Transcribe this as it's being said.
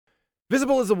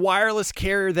Visible is a wireless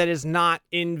carrier that is not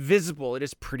invisible. It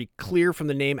is pretty clear from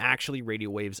the name. Actually, radio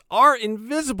waves are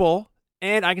invisible,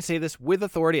 and I can say this with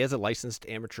authority as a licensed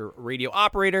amateur radio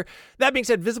operator. That being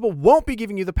said, Visible won't be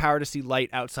giving you the power to see light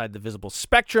outside the visible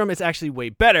spectrum. It's actually way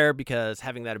better because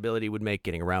having that ability would make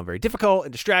getting around very difficult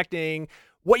and distracting.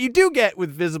 What you do get with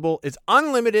Visible is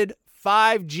unlimited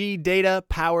 5G data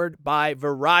powered by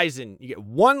Verizon. You get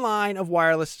one line of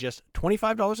wireless, just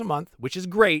 $25 a month, which is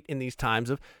great in these times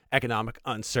of economic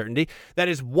uncertainty. That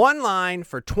is one line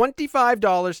for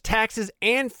 $25, taxes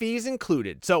and fees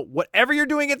included. So whatever you're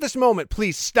doing at this moment,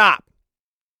 please stop.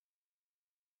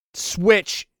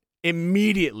 Switch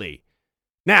immediately.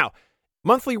 Now,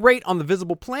 monthly rate on the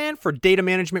Visible plan for data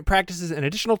management practices and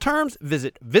additional terms,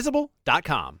 visit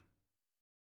visible.com.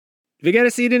 Wir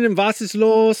gerne sehen in Was ist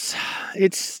los?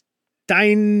 It's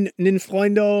deinen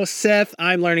Freunde, Seth.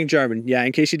 I'm learning German. Yeah,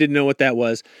 in case you didn't know what that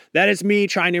was. That is me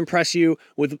trying to impress you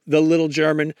with the little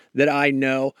German that I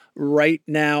know. Right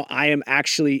now, I am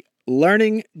actually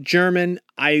learning German.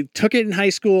 I took it in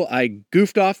high school. I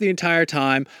goofed off the entire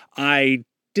time. I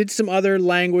did some other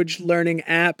language learning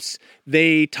apps.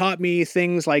 They taught me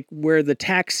things like where the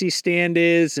taxi stand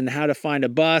is and how to find a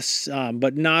bus,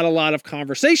 but not a lot of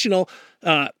conversational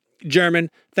German.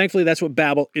 Thankfully, that's what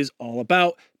Babbel is all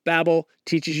about. Babbel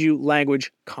teaches you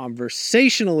language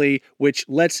conversationally, which,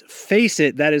 let's face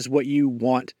it, that is what you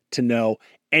want to know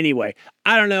anyway.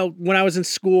 I don't know. When I was in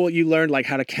school, you learned like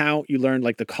how to count. You learned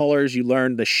like the colors. You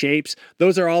learned the shapes.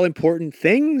 Those are all important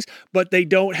things, but they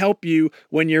don't help you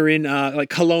when you're in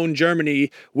like Cologne, Germany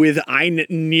with Ein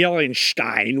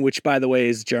Nierenstein, which, by the way,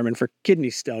 is German for kidney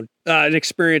stone. An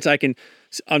experience I can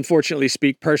unfortunately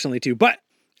speak personally to, but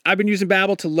I've been using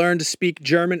Babbel to learn to speak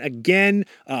German again,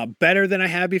 better than I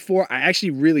have before. I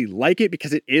actually really like it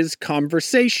because it is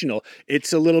conversational.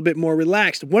 It's a little bit more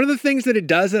relaxed. One of the things that it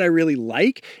does that I really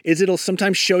like is it'll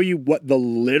sometimes show you what the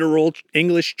literal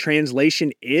English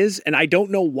translation is. And I don't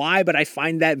know why, but I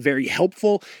find that very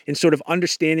helpful in sort of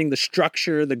understanding the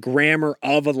structure, the grammar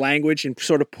of a language and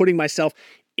sort of putting myself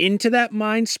into that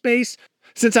mind space.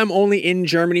 Since I'm only in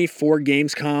Germany for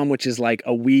Gamescom, which is like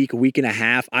a week and a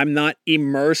half, I'm not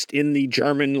immersed in the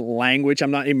German language.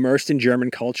 I'm not immersed in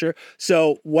German culture.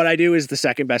 So what I do is the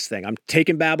second best thing. I'm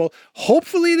taking Babbel.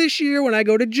 Hopefully this year when I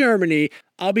go to Germany,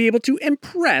 I'll be able to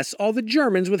impress all the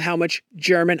Germans with how much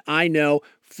German I know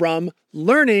from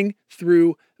learning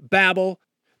through Babbel.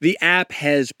 The app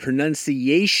has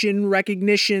pronunciation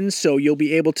recognition, so you'll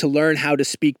be able to learn how to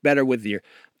speak better with your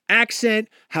accent,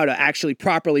 how to actually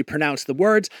properly pronounce the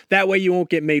words. That way you won't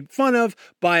get made fun of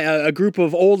by a group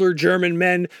of older German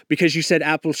men because you said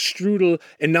Apfelstrudel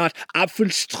and not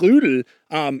Apfelstrudel.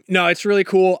 No, it's really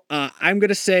cool. I'm going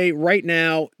to say right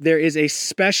now there is a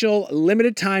special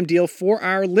limited time deal for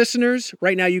our listeners.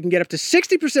 Right now you can get up to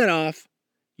 60% off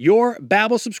your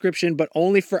Babbel subscription, but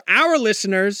only for our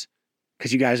listeners,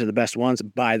 because you guys are the best ones,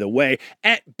 by the way,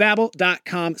 at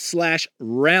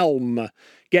babbel.com/realm.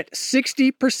 Get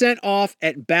 60% off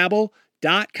at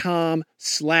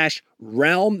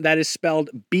babbel.com/realm. That is spelled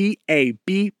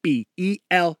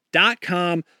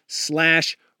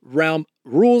BABBEL.com/realm.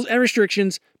 Rules and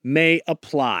restrictions may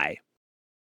apply.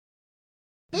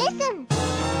 Listen.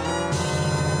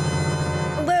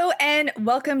 Hello and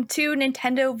welcome to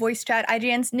Nintendo Voice Chat,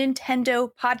 IGN's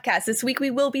Nintendo podcast. This week we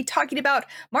will be talking about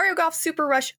Mario Golf Super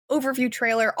Rush overview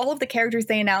trailer, all of the characters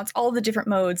they announced, all of the different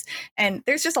modes, and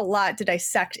there's just a lot to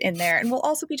dissect in there. And we'll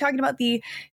also be talking about the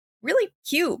really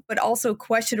cute but also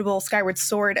questionable Skyward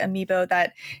Sword amiibo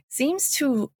that seems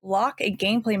to lock a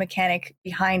gameplay mechanic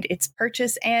behind its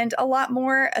purchase and a lot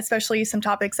more, especially some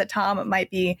topics that Tom might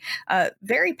be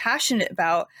very passionate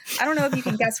about. I don't know if you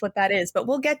can guess what that is, but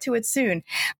we'll get to it soon.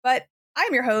 But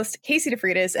I'm your host, Casey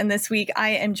DeFreitas, and this week I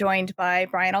am joined by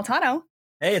Brian Altano.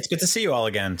 Hey, it's good to see you all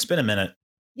again. It's been a minute.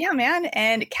 Yeah, man.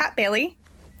 And Kat Bailey.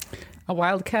 A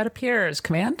wild cat appears.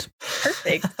 Command.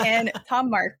 Perfect. And Tom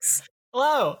Marks.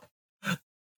 Hello.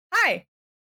 Hi.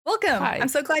 Welcome. Hi. I'm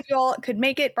so glad you all could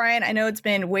make it. Brian, I know it's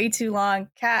been way too long.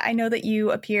 Kat, I know that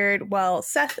you appeared while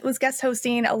Seth was guest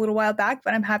hosting a little while back,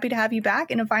 but I'm happy to have you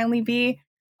back and to finally be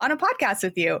on a podcast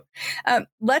with you.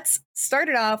 Let's start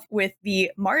it off with the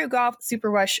Mario Golf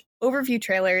Super Rush overview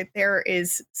trailer. There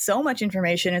is so much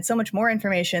information and so much more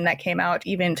information that came out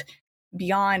even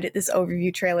beyond this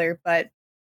overview trailer, but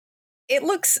it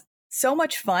looks so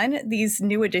much fun. These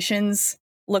new additions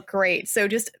look great. So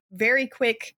just very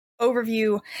quick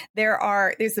overview.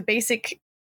 There's the basic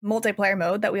multiplayer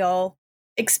mode that we all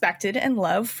expected and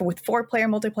love with 4-player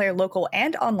multiplayer local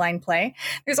and online play.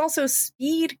 There's also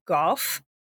speed golf,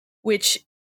 which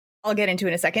I'll get into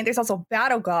in a second. There's also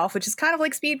Battle Golf, which is kind of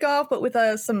like Speed Golf, but with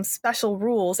some special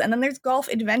rules. And then there's Golf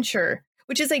Adventure,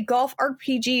 which is a golf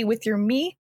RPG with your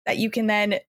Mii that you can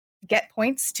then get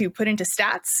points to put into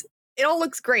stats. It all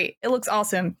looks great. It looks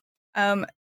awesome. Brian,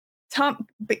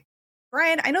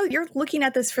 I know you're looking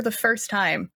at this for the first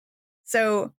time.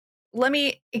 So let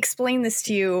me explain this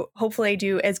to you. Hopefully I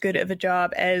do as good of a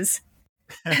job as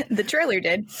the trailer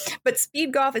did. But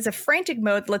Speed Golf is a frantic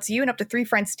mode that lets you and up to 3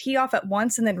 friends tee off at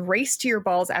once and then race to your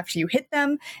balls after you hit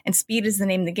them. And speed is the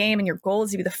name of the game, and your goal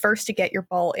is to be the first to get your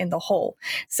ball in the hole.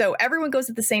 So everyone goes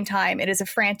at the same time. It is a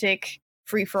frantic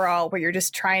free-for-all where you're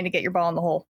just trying to get your ball in the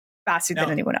hole faster than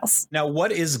anyone else. Now,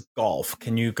 what is golf?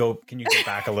 Can you go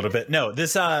back a little bit? No,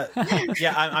 this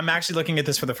I'm actually looking at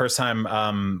this for the first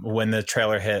time. When the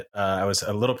trailer hit, I was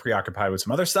a little preoccupied with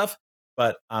some other stuff,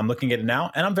 but I'm looking at it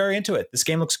now and I'm very into it. This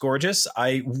game looks gorgeous.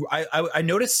 I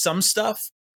noticed some stuff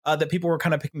that people were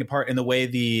kind of picking apart in the way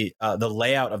the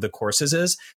layout of the courses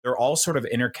is. They're all sort of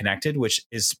interconnected, which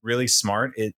is really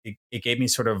smart. It gave me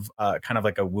sort of kind of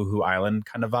like a Woohoo Island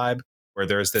kind of vibe, where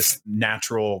there's this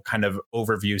natural kind of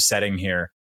overview setting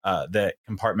here that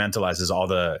compartmentalizes all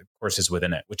the courses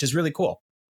within it, which is really cool.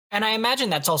 And I imagine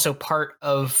that's also part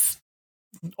of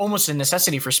almost a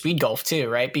necessity for speed golf too,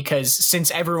 right? Because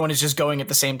since everyone is just going at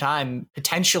the same time,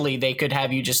 potentially they could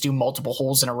have you just do multiple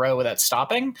holes in a row without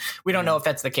stopping. We don't know if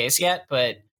that's the case yet,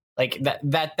 but like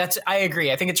that's I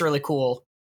agree. I think it's a really cool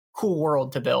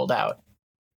world to build out.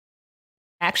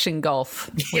 Action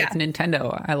golf with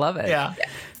Nintendo. I love it. Yeah.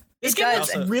 This game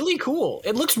looks really cool.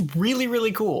 It looks really,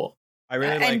 really cool. I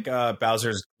really like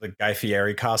Bowser's Guy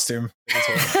Fieri costume.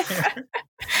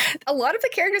 A lot of the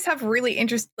characters have really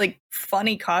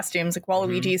funny costumes, like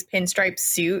Waluigi's pinstripe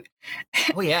suit.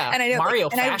 Oh yeah, and I know, Mario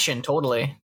fashion,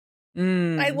 totally.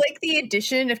 I like the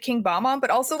addition of King Bob-omb, but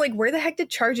also like, where the heck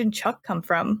did Charge and Chuck come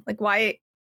from? Like, why?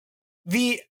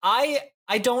 I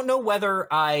don't know whether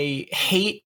I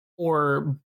hate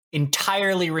or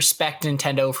entirely respect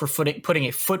Nintendo for putting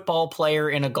a football player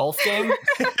in a golf game.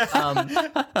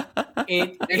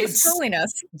 It's trolling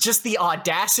us. Just the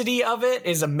audacity of it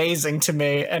is amazing to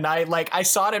me. And I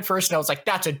saw it at first and I was like,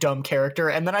 that's a dumb character.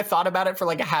 And then I thought about it for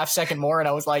like a half second more and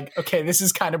I was like, okay, this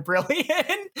is kind of brilliant.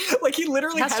 Like, he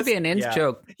literally has to be an in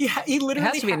joke. He literally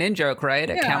has to be an in joke, right?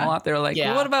 At Camelot, they're like,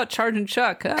 well, what about Charge and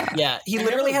Chuck? Yeah, he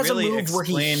literally has really a move where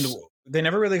they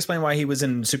never really explained why he was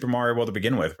in Super Mario World to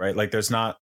begin with, right? Like, there's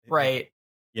not. Right.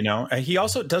 You know, he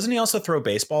also throw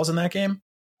baseballs in that game?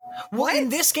 Well, in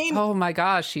this game, oh my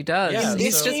gosh, he does. Yeah,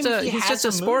 he's just a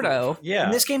sporto. Yeah.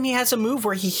 In this game, he has a move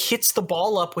where he hits the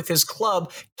ball up with his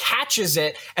club, catches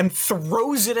it, and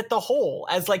throws it at the hole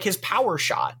as like his power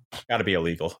shot. Got to be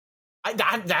illegal.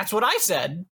 That's what I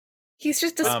said. He's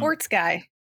just a sports guy.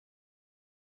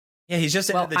 Yeah, he's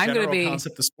just into the general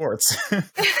concept of sports.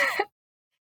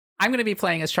 I'm going to be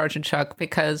playing as Charge and Chuck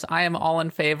because I am all in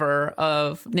favor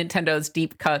of Nintendo's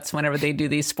deep cuts whenever they do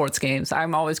these sports games.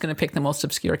 I'm always going to pick the most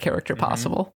obscure character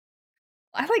possible.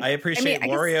 I appreciate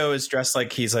Wario is dressed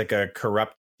like he's like a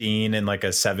corrupt dean in like a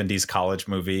 70s college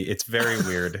movie. It's very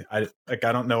weird. I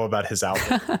don't know about his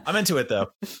outfit. I'm into it though.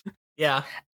 Yeah.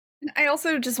 I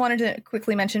also just wanted to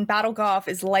quickly mention Battle Golf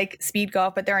is like Speed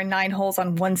Golf, but there are 9 holes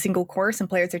on one single course and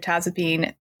players are tasked with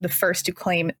being the first to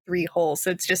claim 3 holes. So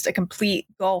it's just a complete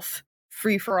golf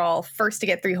free-for-all. First to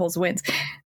get 3 holes wins.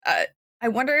 I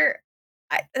wonder,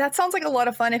 that sounds like a lot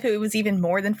of fun if it was even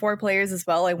more than 4 players as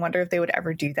well. I wonder if they would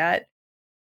ever do that.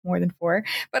 More than 4.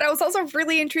 But I was also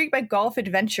really intrigued by Golf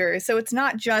Adventure. So it's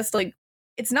not just like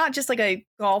a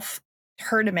golf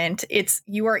tournament. It's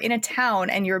you are in a town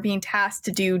and you're being tasked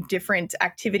to do different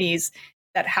activities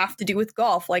that have to do with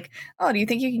golf. Like, oh, do you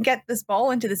think you can get this ball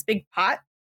into this big pot?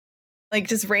 Like,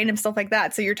 just random stuff like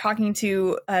that. So you're talking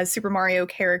to Super Mario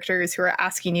characters who are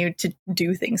asking you to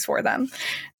do things for them.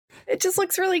 It just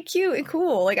looks really cute and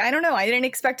cool. Like, I don't know. I didn't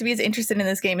expect to be as interested in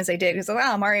this game as I did. Because,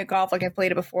 Mario Golf, like, I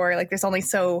played it before. Like, there's only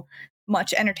so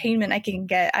much entertainment I can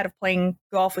get out of playing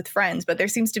golf with friends. But there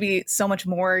seems to be so much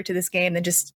more to this game than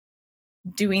just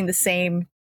doing the same,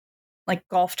 like,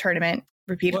 golf tournament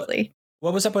repeatedly.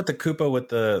 What was up with the Koopa with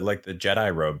the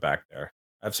Jedi robe back there?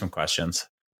 I have some questions.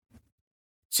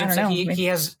 Seems like he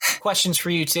has questions for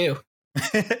you too.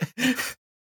 This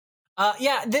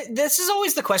is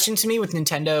always the question to me with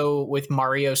Nintendo, with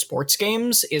Mario sports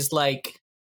games, is like,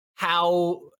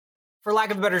 how, for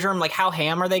lack of a better term, like, how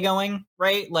ham are they going,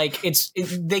 right? Like,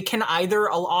 they can either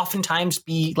oftentimes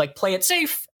be like, play it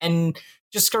safe and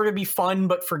just sort of be fun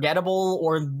but forgettable,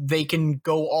 or they can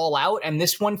go all out. And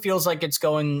this one feels like it's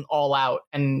going all out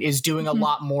and is doing a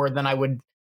lot more than I would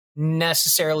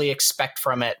necessarily expect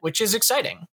from it, which is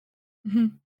exciting.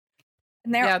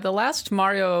 Yeah, the last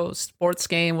Mario sports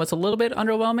game was a little bit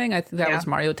underwhelming. I think that was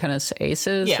Mario Tennis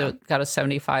Aces. Yeah. It got a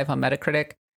 75 on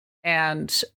Metacritic.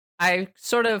 And I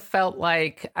sort of felt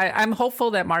like I'm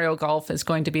hopeful that Mario Golf is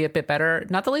going to be a bit better,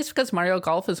 not the least because Mario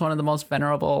Golf is one of the most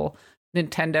venerable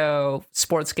Nintendo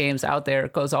sports games out there.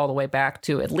 It goes all the way back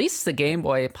to at least the Game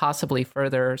Boy, possibly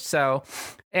further. So,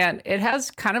 and it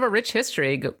has kind of a rich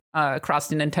history across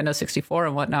the Nintendo 64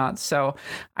 and whatnot. So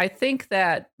I think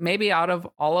that maybe out of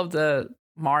all of the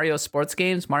Mario sports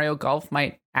games, Mario Golf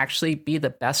might actually be the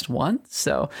best one.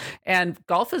 So, and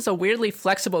golf is a weirdly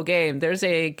flexible game. There's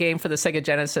a game for the Sega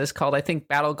Genesis called, I think,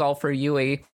 Battle Golfer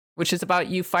Yui, which is about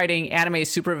you fighting anime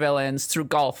supervillains through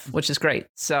golf, which is great.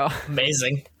 So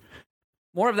amazing.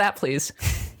 More of that, please.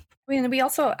 I mean, we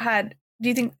also had, do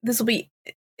you think this will be,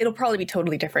 it'll probably be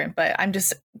totally different, but I'm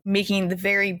just making the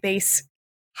very base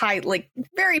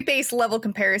very base level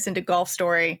comparison to Golf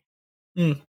Story.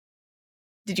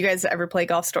 Did you guys ever play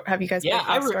Golf Story? Have you guys played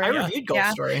Golf Story? I reviewed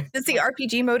Golf Story. Does the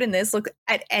RPG mode in this look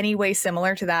at any way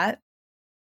similar to that?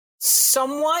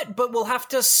 Somewhat, but we'll have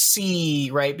to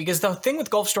see, right? Because the thing with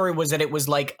Golf Story was that it was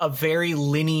like a very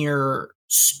linear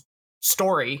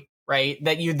story, right?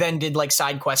 That you then did like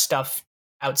side quest stuff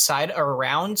outside or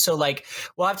around. So like,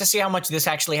 we'll have to see how much this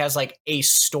actually has like a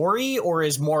story or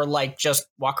is more like just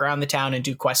walk around the town and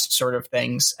do quest sort of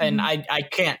things. And I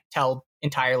can't tell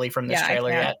entirely from this trailer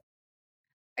yet.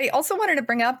 I also wanted to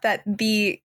bring up that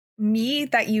the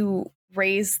Mii that you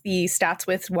raise the stats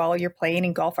with while you're playing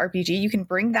in Golf RPG, you can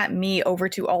bring that Mii over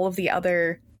to all of the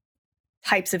other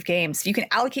types of games. You can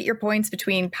allocate your points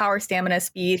between power, stamina,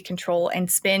 speed, control, and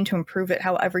spin to improve it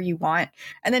however you want,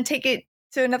 and then take it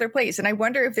to another place. And I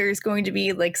wonder if there's going to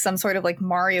be like some sort of like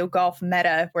Mario Golf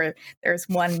meta where there's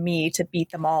one Mii to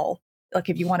beat them all. Like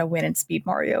if you want to win in Speed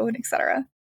Mario and etc.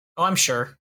 Oh, I'm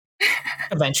sure.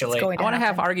 Eventually. I want to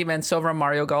have arguments over a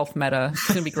Mario Golf meta. It's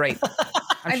going to be great.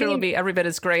 I'm sure it'll be every bit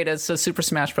as great as the Super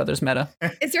Smash Brothers meta.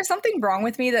 Is there something wrong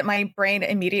with me that my brain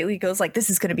immediately goes like, this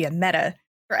is going to be a meta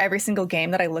for every single game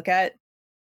that I look at?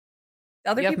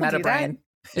 Other people meta do brain.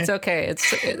 that. It's okay.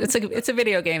 It's a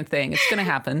video game thing. It's going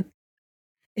to happen.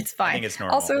 It's fine. I think it's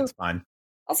normal. It's fine.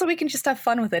 Also, we can just have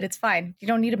fun with it. It's fine. You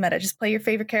don't need a meta. Just play your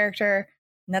favorite character,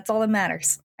 and that's all that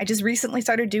matters. I just recently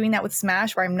started doing that with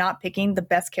Smash, where I'm not picking the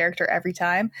best character every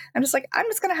time. I'm just like, I'm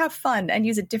just going to have fun and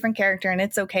use a different character, and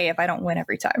it's okay if I don't win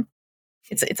every time.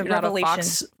 It's a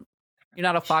revelation. You're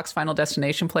not a Fox Final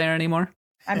Destination player anymore?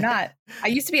 I'm not. I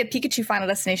used to be a Pikachu Final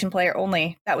Destination player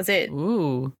only. That was it.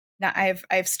 Ooh. Now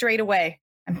I've strayed away.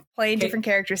 I'm playing different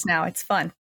characters now. It's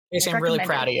fun. Casey, I'm really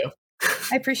proud of you.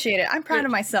 I appreciate it. I'm proud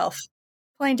of myself.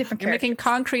 Playing different characters. You're making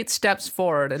concrete steps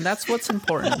forward, and that's what's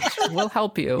important. We'll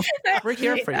help you. We're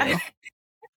here for you.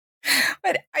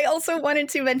 But I also wanted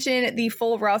to mention the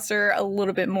full roster a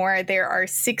little bit more. There are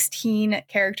 16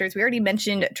 characters. We already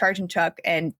mentioned Charge and Chuck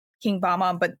and King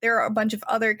Bomb, but there are a bunch of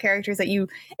other characters that you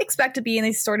expect to be in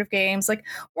these sort of games, like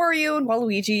Wario and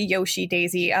Waluigi, Yoshi,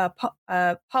 Daisy.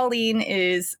 Pauline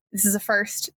this is a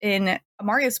first in a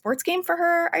Mario sports game for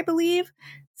her, I believe.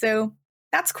 So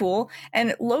that's cool.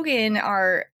 And Logan,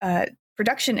 our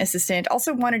production assistant,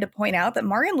 also wanted to point out that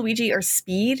Mario and Luigi are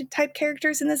speed type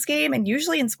characters in this game. And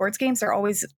usually in sports games, they're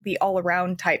always the all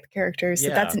around type characters. So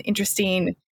that's an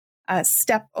interesting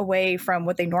step away from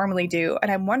what they normally do. And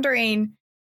I'm wondering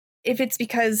if it's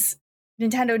because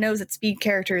Nintendo knows that speed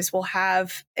characters will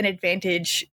have an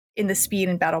advantage in the speed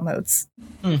and battle modes.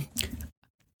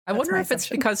 I wonder if it's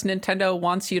because Nintendo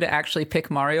wants you to actually pick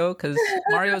Mario, because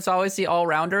Mario is always the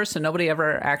all-rounder, so nobody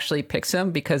ever actually picks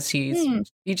him because he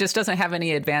just doesn't have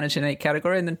any advantage in any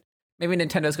category. And then maybe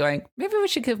Nintendo's going, maybe we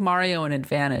should give Mario an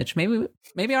advantage.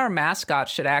 Maybe our mascot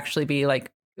should actually be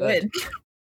like good.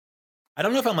 I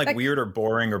don't know if I'm like weird or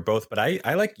boring or both, but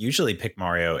I like usually pick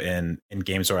Mario in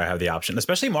games where I have the option,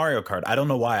 especially Mario Kart. I don't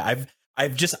know why. I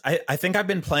think I've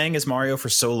been playing as Mario for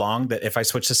so long that if I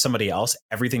switch to somebody else,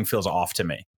 everything feels off to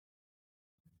me.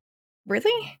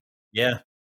 Really? Yeah,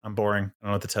 I'm boring. I don't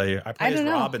know what to tell you. I play as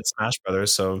Rob in Smash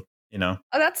Brothers, so you know.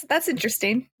 Oh, that's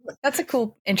interesting. That's a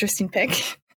cool, interesting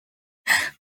pick.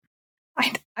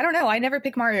 I don't know. I never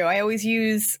pick Mario. I always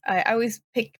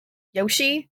pick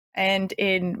Yoshi, and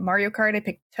in Mario Kart, I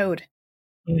pick Toad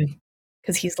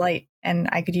because he's light, and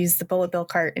I could use the Bullet Bill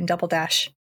cart in Double Dash.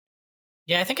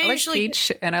 Yeah, I think I like usually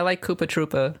Peach, and I like Koopa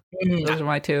Troopa. Those are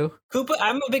my two. Koopa.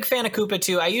 I'm a big fan of Koopa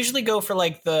too. I usually go for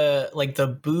like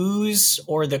the Boos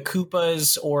or the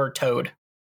Koopas or Toad.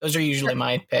 Those are usually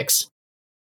my picks.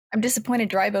 I'm disappointed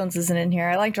Dry Bones isn't in here.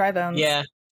 I like Dry Bones. Yeah,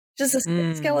 just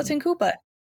a skeleton Koopa.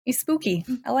 He's spooky.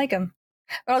 I like him.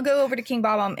 But I'll go over to King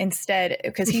Bob instead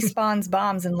because he spawns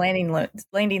bombs and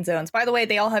landing zones. By the way,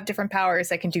 they all have different powers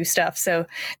that can do stuff, so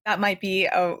that might be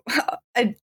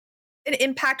an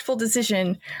impactful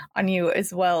decision on you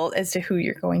as well as to who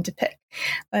you're going to pick.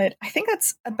 But I think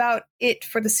that's about it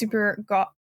for the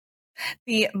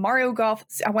Mario Golf.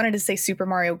 I wanted to say Super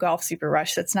Mario Golf Super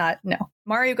Rush. That's not, no.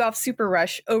 Mario Golf Super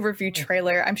Rush overview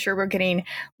trailer. I'm sure we're getting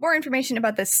more information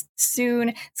about this soon.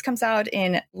 This comes out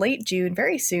in late June,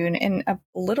 very soon, in a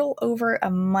little over a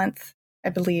month, I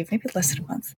believe, maybe less than a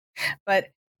month. But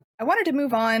I wanted to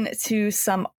move on to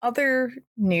some other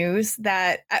news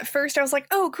that at first I was like,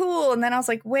 oh, cool. And then I was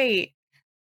like, wait.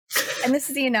 And this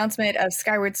is the announcement of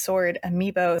Skyward Sword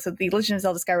Amiibo. So the Legend of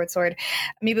Zelda Skyward Sword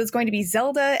Amiibo is going to be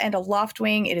Zelda and a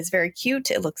Loftwing. It is very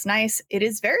cute. It looks nice. It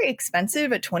is very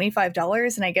expensive at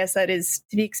 $25. And I guess that is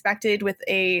to be expected with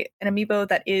an Amiibo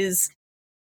that is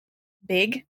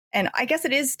big. And I guess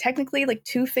it is technically like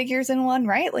 2 figures in one,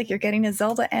 right? Like you're getting a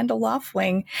Zelda and a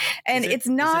Loftwing. And it's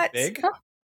not... Is it big?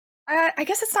 I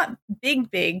guess it's not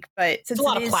big, but since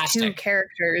it is 2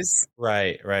 characters,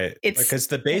 right, it's because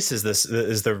the base is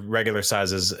the regular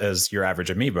size as your average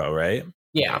Amiibo, right?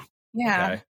 Yeah.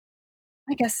 Okay.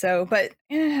 I guess so, but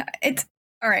it's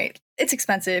all right. It's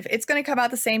expensive. It's going to come out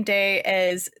the same day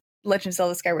as Legend of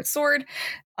Zelda Skyward Sword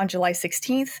on July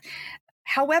 16th.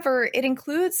 However, it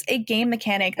includes a game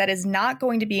mechanic that is not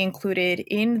going to be included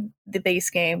in the base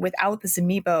game without this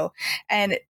Amiibo,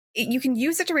 and you can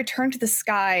use it to return to the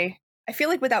sky. I feel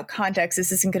like without context,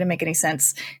 this isn't going to make any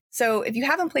sense. So if you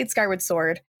haven't played Skyward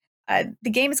Sword, the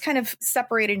game is kind of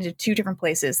separated into 2 different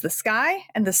places, the sky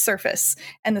and the surface.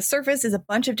 And the surface is a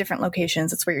bunch of different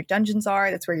locations. That's where your dungeons are.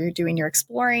 That's where you're doing your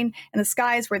exploring. And the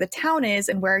sky is where the town is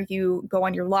and where you go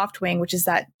on your Loftwing, which is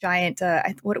that giant,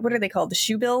 what are they called? The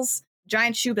shoebills?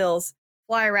 Giant shoebills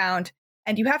fly around.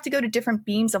 And you have to go to different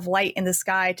beams of light in the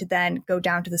sky to then go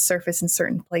down to the surface in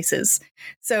certain places.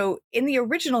 So in the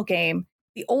original game,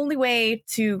 the only way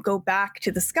to go back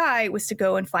to the sky was to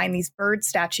go and find these bird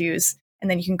statues, and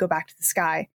then you can go back to the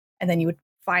sky, and then you would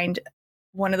find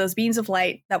one of those beams of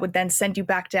light that would then send you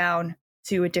back down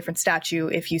to a different statue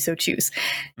if you so choose.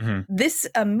 Mm-hmm. This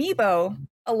Amiibo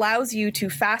allows you to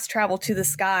fast travel to the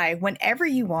sky whenever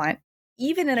you want,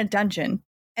 even in a dungeon,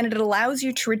 and it allows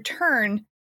you to return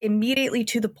immediately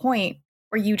to the point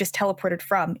where you just teleported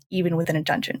from, even within a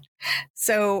dungeon.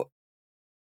 So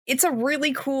it's a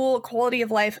really cool quality of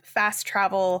life, fast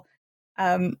travel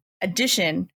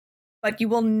addition, but you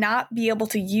will not be able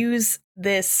to use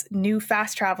this new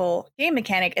fast travel game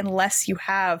mechanic unless you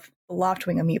have the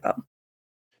Loftwing Amiibo.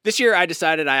 This year, I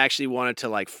decided I actually wanted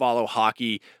to follow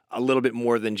hockey a little bit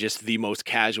more than just the most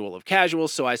casual of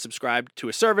casuals. So I subscribed to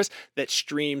a service that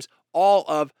streams all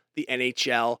of the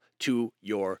NHL to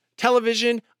your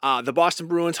television. The Boston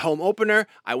Bruins home opener,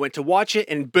 I went to watch it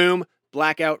and boom,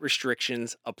 blackout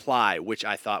restrictions apply, which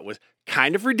I thought was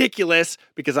kind of ridiculous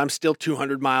because I'm still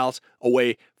 200 miles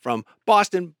away from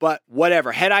Boston, but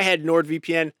whatever. Had I had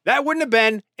NordVPN, that wouldn't have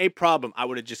been a problem. I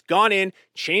would have just gone in,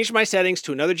 changed my settings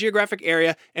to another geographic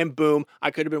area, and boom,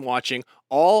 I could have been watching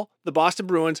all the Boston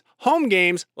Bruins home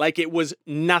games like it was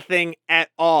nothing at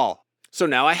all. So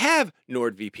now I have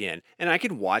NordVPN, and I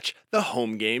can watch the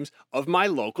home games of my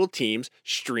local teams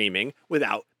streaming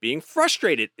without being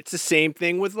frustrated. It's the same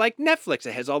thing with Netflix.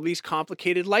 It has all these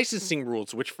complicated licensing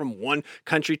rules, which from one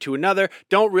country to another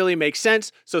don't really make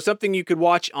sense. So something you could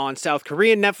watch on South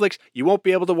Korean Netflix, you won't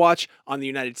be able to watch on the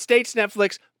United States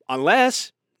Netflix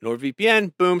unless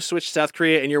NordVPN, boom, switch to South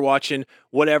Korea, and you're watching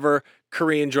whatever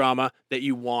Korean drama that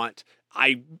you want.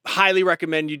 I highly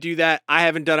recommend you do that. I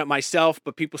haven't done it myself,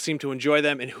 but people seem to enjoy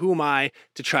them, and who am I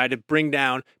to try to bring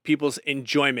down people's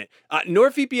enjoyment?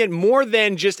 NordVPN, more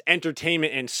than just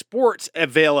entertainment and sports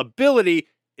availability,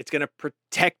 it's going to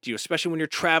protect you, especially when you're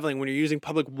traveling, when you're using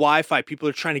public Wi-Fi. People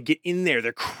are trying to get in there.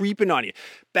 They're creeping on you.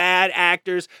 Bad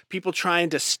actors, people trying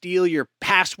to steal your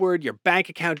password, your bank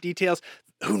account details.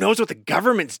 Who knows what the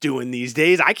government's doing these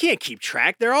days? I can't keep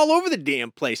track. They're all over the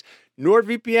damn place.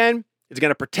 NordVPN, it's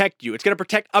going to protect you. It's going to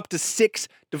protect up to 6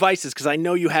 devices because I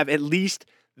know you have at least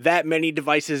that many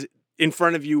devices in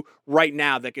front of you right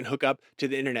now that can hook up to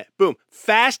the internet. Boom.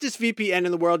 Fastest VPN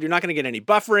in the world. You're not going to get any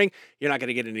buffering. You're not going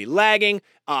to get any lagging.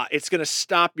 It's going to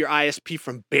stop your ISP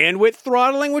from bandwidth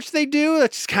throttling, which they do.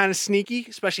 That's kind of sneaky,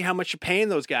 especially how much you're paying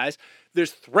those guys.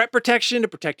 There's threat protection to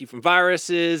protect you from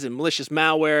viruses and malicious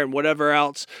malware and whatever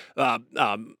else.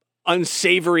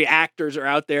 Unsavory actors are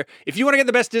out there. If you want to get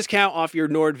the best discount off your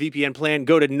NordVPN plan,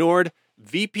 go to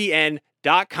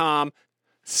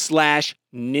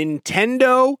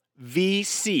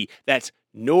nordvpn.com/NintendoVC. That's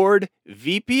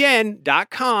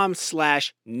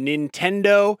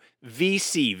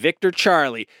nordvpn.com/NintendoVC, Victor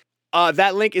Charlie.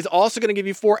 That link is also going to give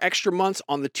you 4 extra months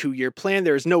on the 2-year plan.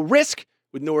 There is no risk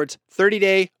with Nord's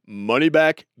 30-day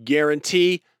money-back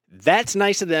guarantee. That's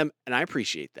nice of them, and I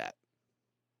appreciate that.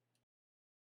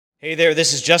 Hey there,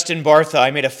 this is Justin Bartha.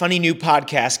 I made a funny new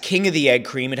podcast, King of the Egg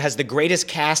Cream. It has the greatest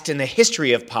cast in the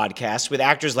history of podcasts with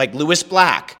actors like Louis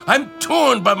Black. I'm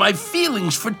torn by my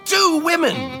feelings for 2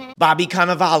 women. Bobby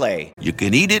Cannavale. You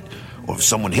can eat it, or if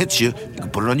someone hits you, you can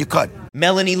put it on your cut.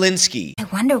 Melanie Linsky. I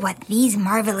wonder what these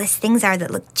marvelous things are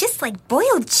that look just like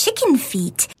boiled chicken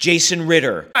feet. Jason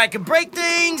Ritter. I can break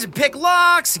things and pick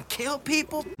locks and kill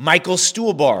people. Michael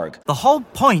Stuhlbarg. The whole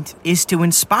point is to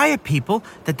inspire people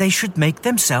that they should make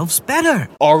themselves better.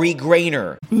 Ari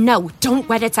Grainer. No, don't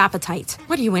whet its appetite.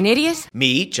 What are you, an idiot?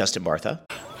 Me, Justin Bartha.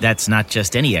 That's not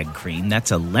just any egg cream,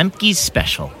 that's a Lemke's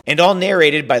special. And all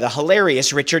narrated by the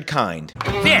hilarious Richard Kind.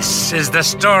 This is the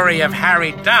story of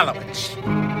Harry Dalowitz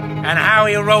and how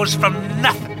he rose from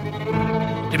nothing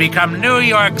to become New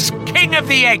York's King of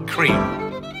the Egg Cream.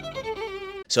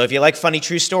 So if you like funny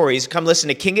true stories, come listen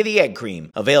to King of the Egg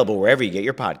Cream, available wherever you get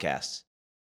your podcasts.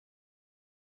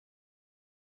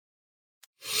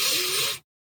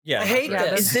 Yeah, I hate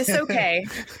this. Is this okay?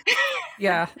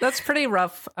 Yeah, that's pretty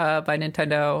rough by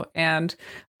Nintendo. And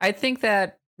I think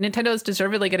that Nintendo is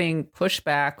deservedly getting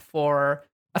pushback for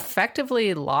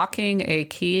effectively locking a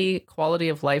key quality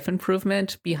of life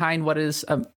improvement behind what is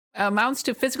amounts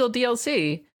to physical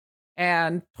DLC.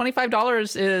 And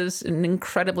 $25 is an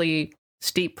incredibly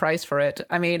steep price for it.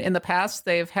 I mean, in the past,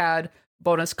 they've had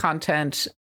bonus content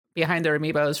behind their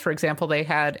amiibos. For example, they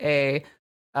had a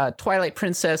Twilight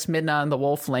Princess, Midna, and the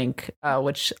Wolf Link,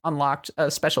 which unlocked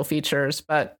special features.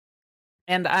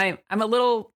 And I'm a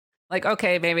little like,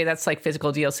 okay, maybe that's like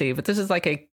physical DLC, but this is like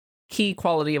a key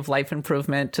quality of life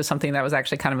improvement to something that was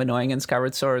actually kind of annoying in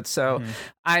Skyward Sword. So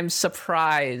I'm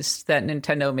surprised that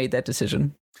Nintendo made that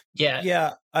decision.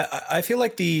 Yeah. I feel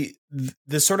like the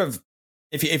sort of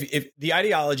if the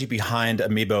ideology behind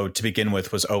Amiibo to begin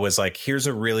with was always like, here's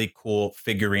a really cool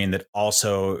figurine that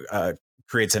also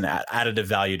creates an additive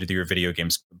value to your video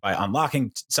games by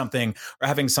unlocking something or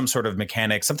having some sort of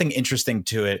mechanic, something interesting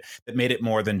to it that made it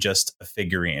more than just a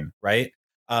figurine, right?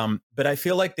 But I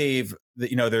feel like there's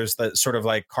the sort of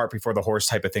like cart before the horse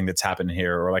type of thing that's happened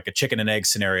here, or like a chicken and egg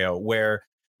scenario where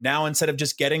now instead of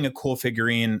just getting a cool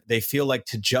figurine, they feel like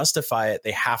to justify it,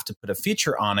 they have to put a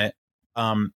feature on it.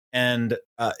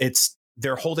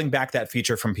 They're holding back that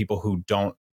feature from people who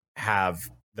don't have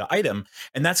the item.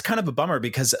 And that's kind of a bummer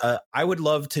because I would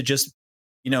love to just,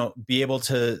 be able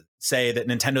to say that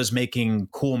Nintendo's making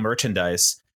cool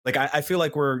merchandise. Like I feel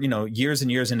like we're, years and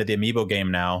years into the Amiibo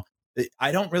game now.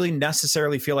 I don't really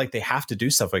necessarily feel like they have to do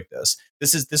stuff like this.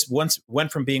 This once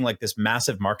went from being like this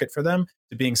massive market for them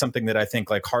to being something that I think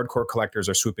like hardcore collectors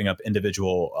are swooping up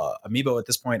individual Amiibo at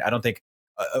this point. I don't think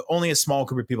only a small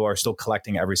group of people are still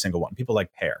collecting every single one. People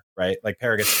like Pear, right? Like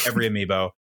Pear gets every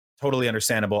Amiibo. Totally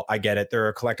understandable. I get it. There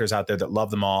are collectors out there that love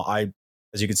them all.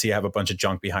 As you can see, I have a bunch of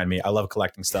junk behind me. I love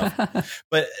collecting stuff.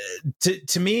 But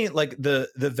to me, like the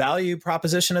value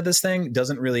proposition of this thing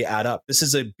doesn't really add up. This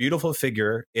is a beautiful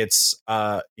figure. It's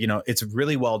it's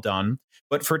really well done.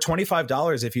 But for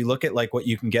 $25, if you look at like what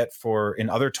you can get for in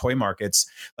other toy markets,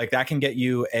 like that can get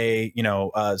you a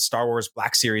Star Wars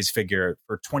Black Series figure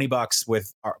for $20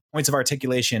 with points of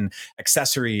articulation,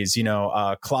 accessories,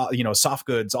 soft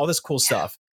goods, all this cool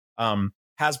stuff.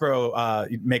 Hasbro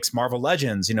makes Marvel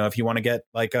Legends. If you want to get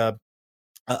like a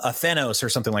Thanos or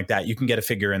something like that, you can get a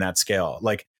figure in that scale.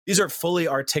 Like these are fully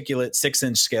articulate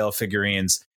 6-inch scale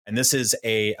figurines. And this is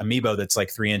a Amiibo that's like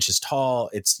 3 inches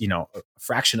tall. It's, a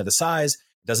fraction of the size.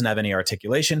 It doesn't have any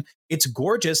articulation. It's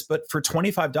gorgeous. But for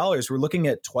 $25, we're looking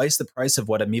at twice the price of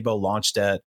what Amiibo launched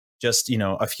at just,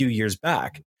 a few years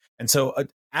back. And so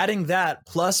adding that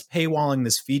plus paywalling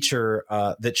this feature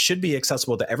that should be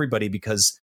accessible to everybody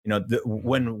because,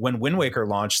 when Wind Waker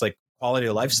launched, like quality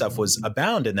of life stuff was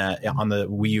abound in that on the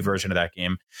Wii U version of that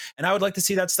game. And I would like to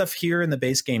see that stuff here in the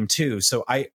base game too. So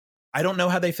I don't know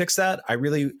how they fix that. I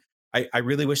really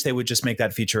wish they would just make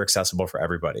that feature accessible for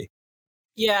everybody.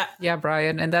 Yeah,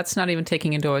 Brian. And that's not even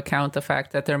taking into account the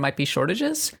fact that there might be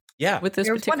shortages. Yeah, with this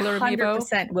particular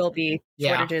 100% will be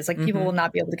shortages. Like people will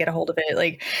not be able to get a hold of it.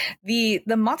 Like the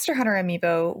Monster Hunter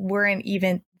Amiibo weren't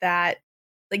even that.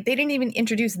 Like they didn't even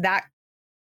introduce that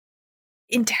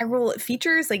integral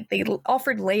features. Like they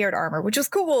offered layered armor, which was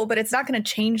cool, but it's not going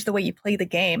to change the way you play the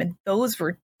game. And those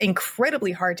were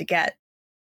incredibly hard to get.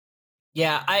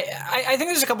 Yeah, I think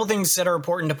there's a couple things that are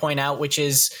important to point out, which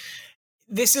is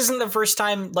this isn't the first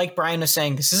time, like Brian was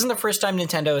saying, this isn't the first time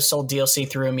Nintendo has sold DLC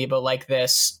through Amiibo like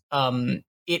this.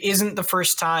 It isn't the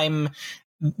first time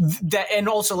that, and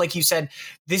also, like you said,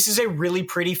 this is a really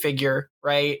pretty figure,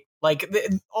 right? Like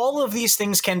all of these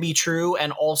things can be true,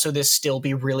 and also this still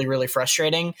be really, really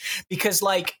frustrating because,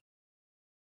 like,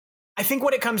 I think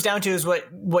what it comes down to is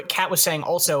what Kat was saying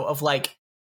also of like,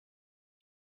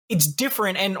 it's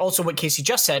different, and also what Casey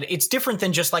just said, it's different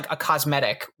than just like a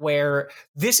cosmetic, where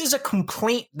this is a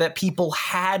complaint that people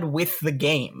had with the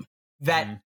game,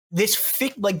 that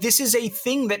this is a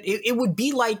thing that it would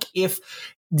be like if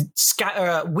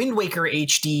Wind Waker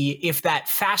HD, if that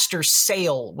faster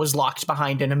sail was locked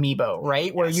behind an amiibo,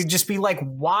 right? Where you'd just be like,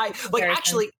 why? Like,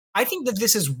 actually, I think that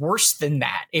this is worse than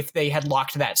that if they had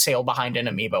locked that sail behind an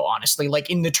amiibo, honestly, like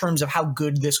in the terms of how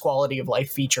good this quality of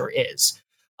life feature is.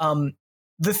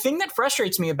 The thing that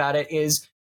frustrates me about it is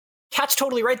Kat's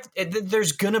totally right.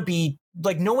 There's going to be,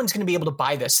 like, no one's going to be able to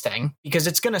buy this thing because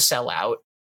it's going to sell out.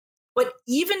 But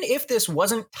even if this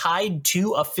wasn't tied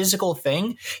to a physical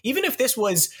thing, even if this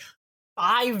was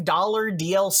 $5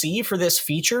 DLC for this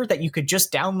feature that you could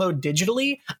just download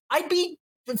digitally, I'd be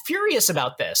furious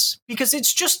about this because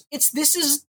this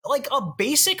is like a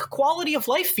basic quality of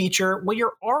life feature where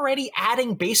you're already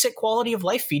adding basic quality of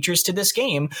life features to this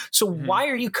game. So why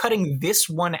are you cutting this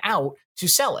one out to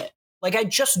sell it? Like, I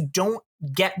just don't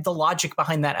get the logic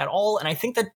behind that at all. And I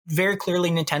think that very clearly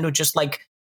Nintendo, just like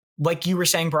you were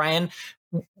saying, Brian,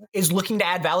 is looking to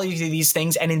add value to these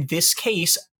things. And in this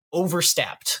case,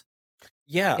 overstepped.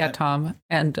 Yeah, Tom.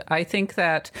 And I think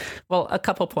that, well, a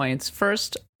couple points.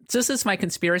 First, this is my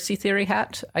conspiracy theory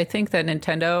hat. I think that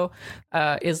Nintendo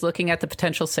is looking at the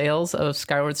potential sales of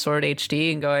Skyward Sword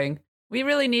HD and going, we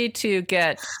really need to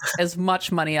get as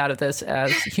much money out of this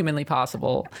as humanly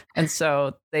possible. And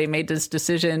so they made this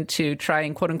decision to try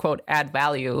and, quote unquote, add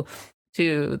value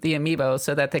to the Amiibo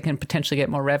so that they can potentially get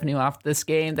more revenue off this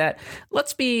game that,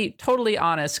 let's be totally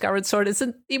honest, Skyward Sword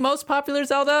isn't the most popular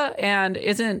Zelda and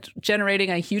isn't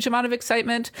generating a huge amount of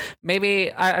excitement.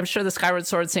 Maybe I'm sure the Skyward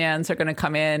Sword fans are going to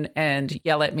come in and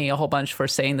yell at me a whole bunch for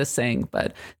saying this thing,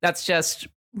 but that's just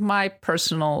my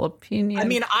personal opinion. I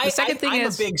mean, I'm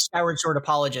a big Skyward Sword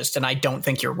apologist, and I don't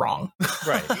think you're wrong.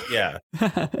 Right, yeah.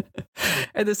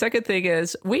 And the second thing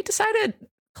is, we decided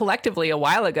collectively a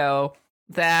while ago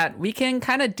that we can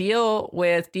kind of deal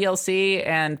with DLC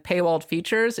and paywalled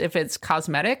features if it's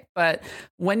cosmetic. But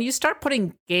when you start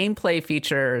putting gameplay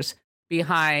features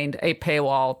behind a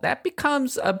paywall, that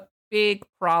becomes a big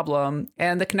problem.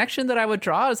 And the connection that I would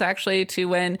draw is actually to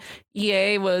when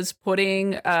EA was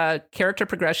putting character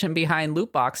progression behind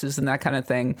loot boxes and that kind of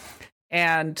thing.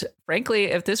 And frankly,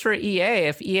 if this were EA,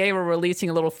 if EA were releasing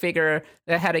a little figure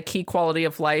that had a key quality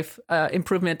of life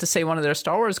improvement to, say, one of their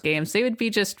Star Wars games, they would be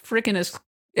just freaking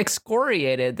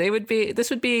excoriated. This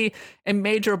would be a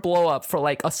major blow up for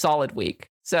like a solid week.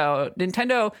 So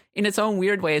Nintendo, in its own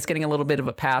weird way, is getting a little bit of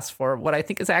a pass for what I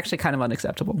think is actually kind of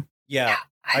unacceptable. Yeah,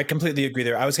 I completely agree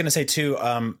there. I was going to say too,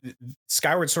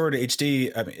 Skyward Sword HD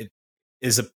it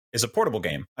is a portable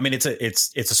game. I mean, it's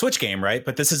a Switch game, right?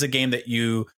 But this is a game that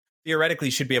you theoretically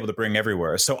should be able to bring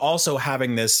everywhere. So also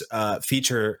having this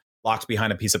feature locked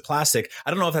behind a piece of plastic,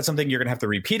 I don't know if that's something you're going to have to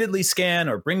repeatedly scan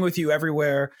or bring with you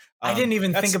everywhere. I didn't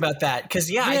even think about that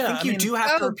because I think you do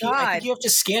have to repeat. I think you have to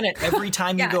scan it every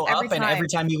time you go up and every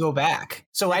time you go back.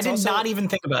 So I did not even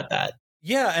think about that.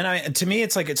 Yeah, and to me,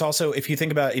 it's like, it's also, if you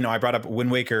think about, I brought up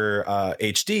Wind Waker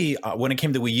HD. When it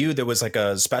came to Wii U, there was like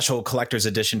a special collector's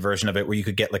edition version of it where you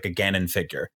could get like a Ganon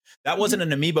figure. That wasn't an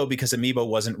Amiibo because Amiibo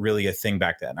wasn't really a thing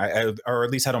back then, or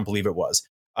at least I don't believe it was.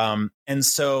 And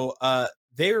so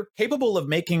they're capable of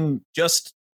making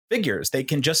just figures. They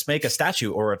can just make a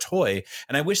statue or a toy.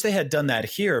 And I wish they had done that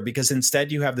here, because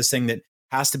instead you have this thing that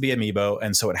has to be Amiibo,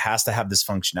 and so it has to have this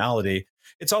functionality.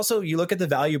 It's also, you look at the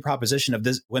value proposition of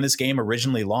this. When this game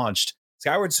originally launched,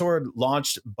 Skyward Sword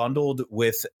launched bundled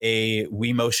with a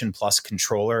Wii Motion Plus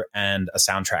controller and a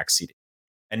soundtrack CD.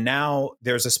 And now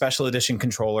there's a special edition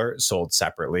controller sold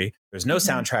separately. There's no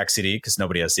soundtrack CD because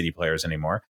nobody has CD players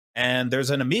anymore. And there's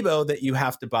an Amiibo that you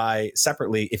have to buy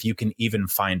separately if you can even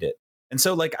find it. And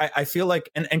so, like, I feel like,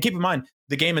 and keep in mind,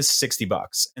 the game is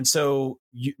 $60. And so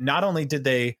not only did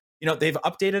they, they've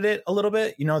updated it a little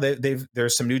bit.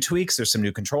 There's some new tweaks. There's some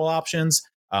new control options.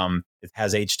 It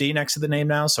has HD next to the name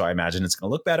now, so I imagine it's going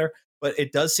to look better. But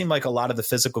it does seem like a lot of the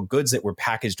physical goods that were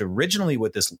packaged originally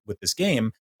with this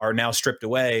game are now stripped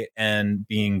away and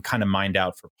being kind of mined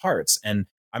out for parts. And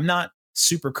I'm not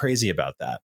super crazy about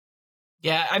that.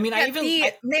 Yeah, I mean,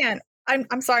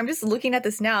 I'm sorry, I'm just looking at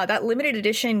this now. That limited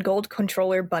edition gold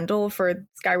controller bundle for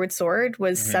Skyward Sword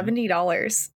was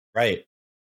 $70. Right.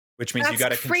 which means you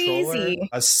got a controller,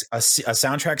 a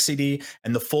soundtrack CD,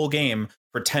 and the full game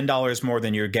for $10 more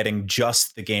than you're getting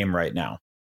just the game right now.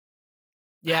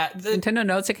 Yeah, Nintendo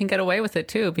knows it can get away with it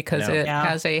too because it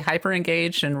has a hyper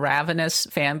engaged and ravenous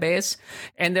fan base,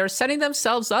 and they're setting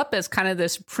themselves up as kind of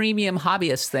this premium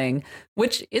hobbyist thing,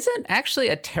 which isn't actually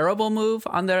a terrible move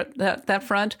on that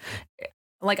front.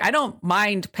 Like, I don't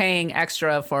mind paying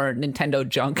extra for Nintendo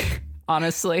junk,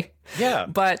 honestly. Yeah,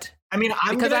 but I mean,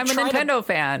 I'm a Nintendo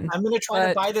fan. I'm going to try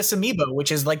to buy this Amiibo, which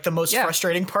is like the most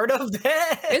frustrating part of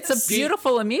this. It's a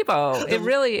beautiful Amiibo. It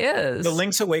really is. The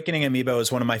Link's Awakening Amiibo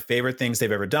is one of my favorite things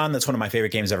they've ever done. That's one of my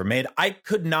favorite games ever made. I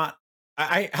could not.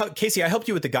 Casey, I helped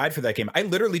you with the guide for that game. I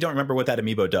literally don't remember what that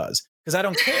Amiibo does because I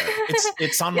don't care.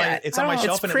 It's on my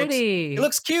shelf and pretty. It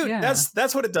looks cute. Yeah.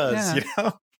 That's what it does. Yeah. You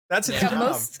know, that's its job.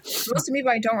 Most Amiibo,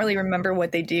 I don't really remember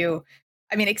what they do.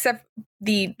 I mean, except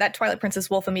that Twilight Princess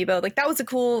Wolf Amiibo, like that was a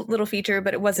cool little feature,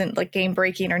 but it wasn't like game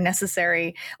breaking or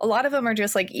necessary. A lot of them are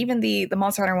just like, even the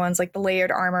Monster Hunter ones, like the layered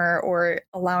armor or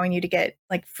allowing you to get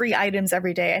like free items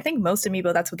every day. I think most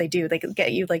Amiibo, that's what they do. They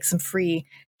get you like some free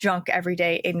junk every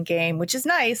day in game, which is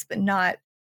nice, but not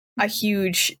a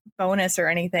huge bonus or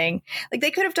anything. Like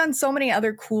they could have done so many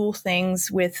other cool things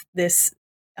with this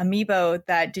Amiibo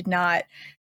that did not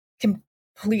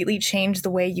completely change the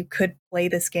way you could play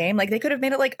this game. Like they could have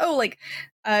made it like,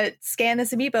 scan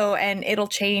this Amiibo and it'll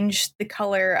change the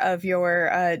color of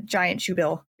your giant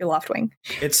shoebill, your Loftwing.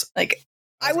 It's like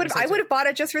I would have bought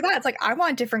it just for that. It's like, I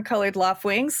want different colored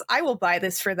Loftwings. I will buy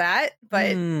this for that. But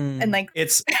and like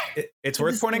it's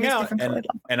worth pointing out,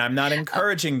 and I'm not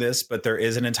encouraging this, but there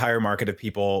is an entire market of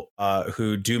people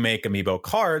who do make Amiibo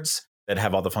cards that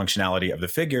have all the functionality of the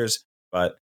figures,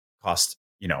 but cost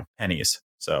pennies.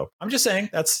 So I'm just saying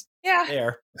that's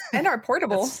there. And are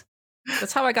portable.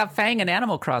 That's how I got Fang in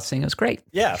Animal Crossing. It was great.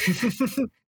 Yeah.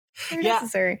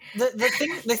 Necessary.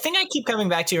 The thing I keep coming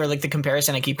back to, or like the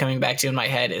comparison I keep coming back to in my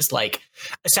head, is like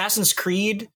Assassin's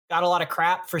Creed got a lot of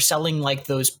crap for selling like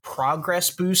those progress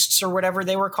boosts or whatever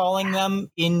they were calling them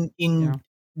in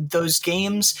those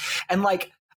games. And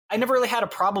like, I never really had a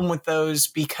problem with those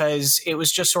because it was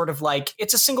just sort of like,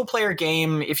 it's a single player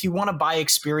game. If you want to buy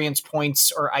experience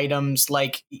points or items,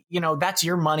 like, that's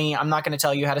your money. I'm not going to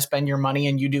tell you how to spend your money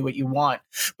and you do what you want.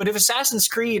 But if Assassin's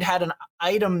Creed had an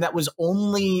item that was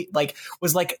only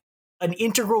was an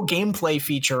integral gameplay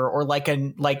feature or like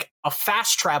a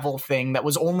fast travel thing that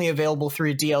was only available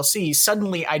through a DLC,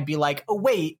 suddenly I'd be like, oh,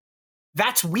 wait.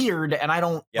 That's weird, and I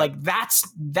don't like that's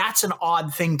an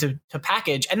odd thing to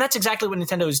package, and that's exactly what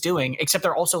Nintendo is doing. Except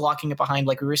they're also locking it behind,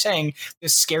 like we were saying,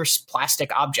 this scarce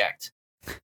plastic object.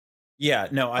 Yeah,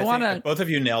 no, I think both of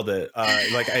you nailed it.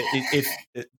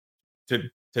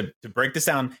 To break this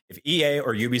down, if EA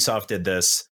or Ubisoft did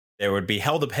this, there would be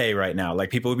hell to pay right now. Like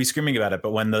people would be screaming about it.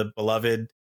 But when the beloved,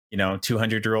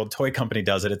 200-year-old toy company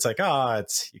does it, it's like, you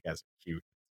guys are cute,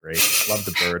 great, love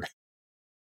the bird.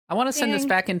 I want to send this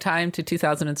back in time to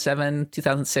 2007,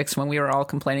 2006, when we were all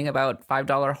complaining about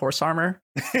 $5 horse armor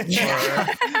or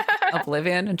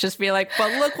Oblivion, and just be like,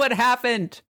 but look what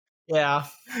happened. Yeah.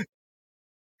 God.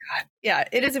 Yeah,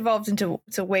 it has evolved into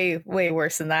way, way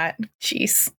worse than that.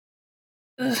 Jeez.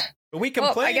 Ugh. But we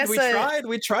complained.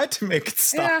 We tried to make it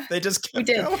stop. Yeah, they just kept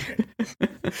going.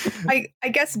 I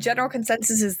guess general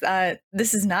consensus is that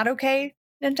this is not okay,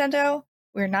 Nintendo.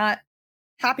 We're not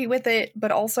happy with it, but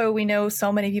also we know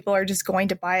so many people are just going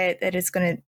to buy it that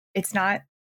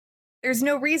there's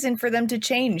no reason for them to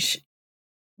change.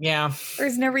 Yeah.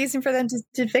 There's no reason for them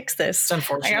to fix this. It's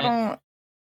unfortunate.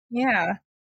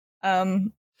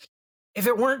 If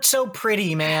it weren't so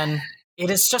pretty, man, it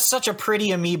is just such a pretty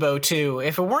Amiibo too.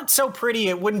 If it weren't so pretty,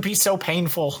 it wouldn't be so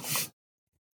painful.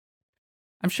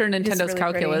 I'm sure Nintendo's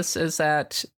calculus is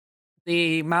that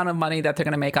the amount of money that they're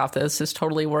going to make off this is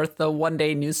totally worth the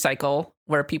one-day news cycle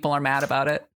where people are mad about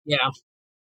it. Yeah.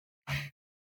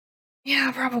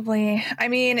 Yeah, probably. I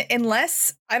mean,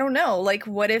 unless, I don't know, like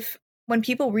what if when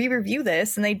people re-review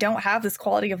this and they don't have this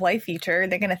quality of life feature,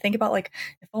 they're going to think about like,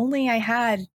 if only I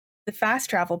had the fast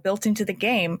travel built into the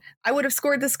game, I would have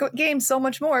scored this game so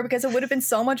much more because it would have been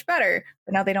so much better.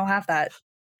 But now they don't have that.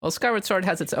 Well, Skyward Sword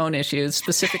has its own issues,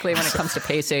 specifically when it comes to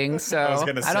pacing. So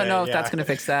I don't know if that's going to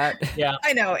fix that. Yeah,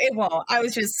 I know it won't. I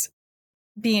was just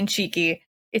being cheeky.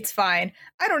 It's fine.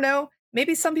 I don't know.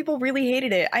 Maybe some people really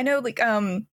hated it. I know, like,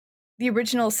 the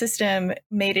original system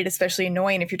made it especially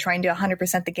annoying if you're trying to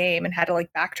 100% the game and had to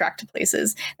like backtrack to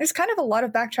places. There's kind of a lot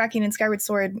of backtracking in Skyward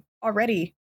Sword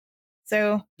already.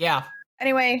 So yeah.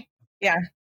 Anyway, yeah.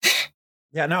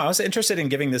 Yeah, no, I was interested in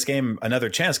giving this game another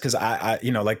chance because I,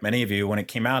 like many of you, when it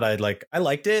came out, I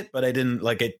liked it, but I didn't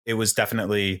like it. It was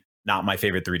definitely not my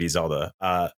favorite 3D Zelda.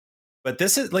 But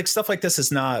this is like stuff like this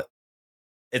is not.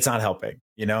 It's not helping.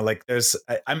 Like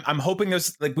I'm hoping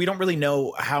there's like we don't really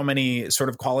know how many sort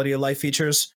of quality of life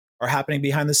features are happening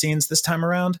behind the scenes this time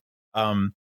around.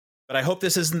 But I hope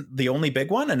this isn't the only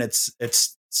big one, and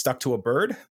it's stuck to a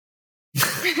bird.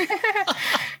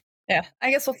 Yeah,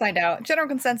 I guess we'll find out. General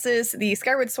consensus, the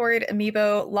Skyward Sword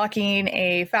amiibo locking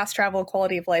a fast travel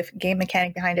quality of life game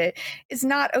mechanic behind it is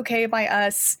not okay by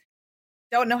us.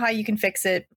 Don't know how you can fix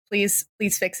it. Please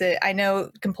fix it. I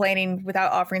know complaining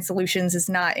without offering solutions is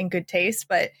not in good taste,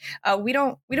 but we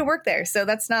don't work there, so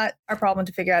that's not our problem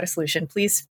to figure out a solution.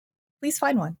 Please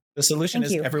find one. The solution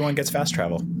is everyone gets fast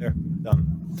travel. There,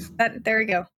 done. There we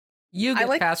go. You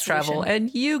get fast travel,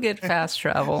 and you get fast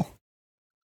travel.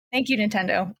 Thank you,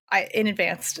 Nintendo, in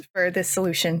advance for this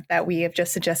solution that we have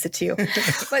just suggested to you.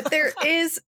 But there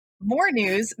is more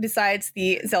news besides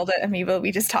the Zelda amiibo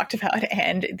we just talked about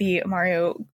and the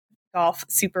Mario Golf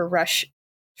Super Rush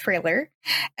trailer.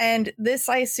 And this,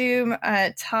 I assume,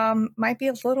 Tom might be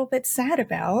a little bit sad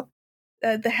about.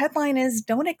 The headline is,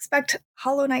 don't expect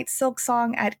Hollow Knight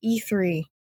Silksong at E3.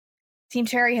 Team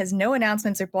Cherry has no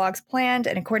announcements or blogs planned,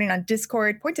 and according on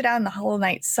Discord, pointed out in the Hollow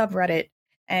Knight subreddit.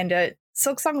 And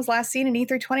Silksong was last seen in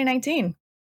E3 2019.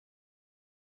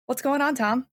 What's going on,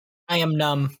 Tom? I am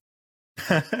numb.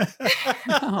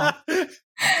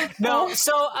 No,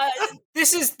 so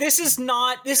this is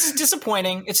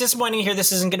disappointing. It's disappointing to hear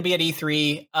this isn't going to be at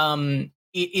E3.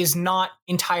 It is not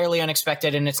entirely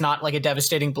unexpected, and it's not like a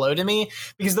devastating blow to me,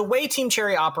 because the way Team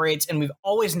Cherry operates, and we've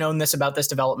always known this about this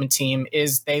development team,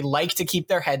 is they like to keep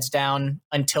their heads down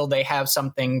until they have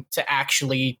something to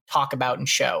actually talk about and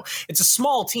show. It's a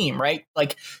small team, right?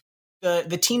 Like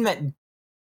the team that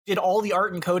did all the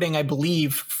art and coding, I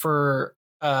believe, for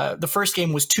the first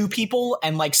game was 2 people,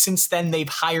 and like since then they've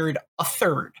hired a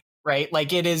third, right?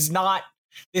 Like it is not.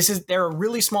 They're a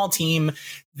really small team.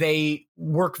 They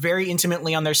work very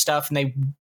intimately on their stuff, and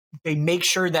they make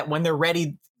sure that when they're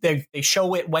ready, they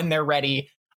show it when they're ready.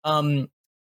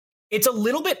 It's a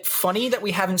little bit funny that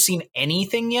we haven't seen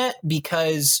anything yet,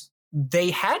 because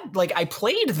they had, like, I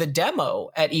played the demo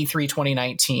at E3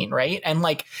 2019, right? And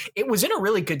like it was in a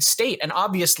really good state. And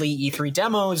obviously E3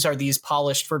 demos are these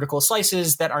polished vertical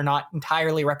slices that are not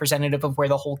entirely representative of where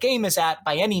the whole game is at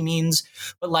by any means,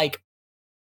 but like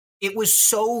it was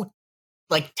so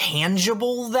like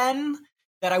tangible then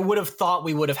that I would have thought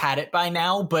we would have had it by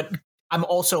now. But I'm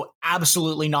also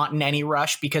absolutely not in any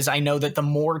rush, because I know that the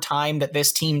more time that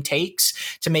this team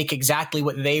takes to make exactly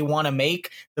what they want to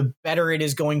make, the better it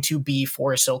is going to be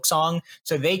for a Silksong.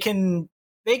 So they can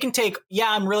take,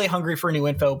 I'm really hungry for new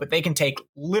info, but they can take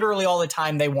literally all the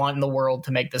time they want in the world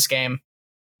to make this game.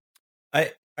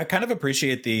 I kind of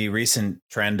appreciate the recent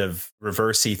trend of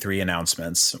reverse E3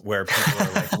 announcements where people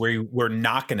are like, we're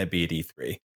not going to be at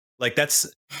E3. Like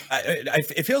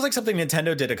it feels like something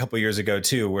Nintendo did a couple years ago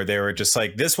too, where they were just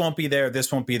like, this won't be there,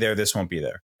 this won't be there, this won't be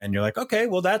there. And you're like, okay,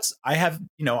 well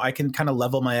I can kind of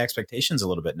level my expectations a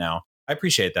little bit now. I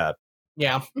appreciate that.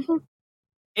 Yeah.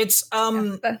 It's,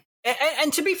 and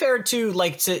to be fair too,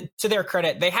 like to their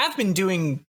credit, they have been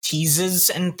doing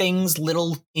teases and things,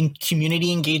 little in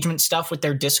community engagement stuff with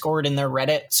their Discord and their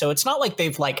Reddit. So it's not like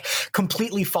they've like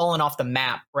completely fallen off the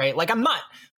map, right? Like I'm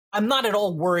not at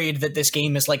all worried that this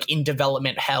game is like in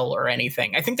development hell or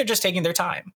anything. I think they're just taking their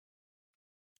time.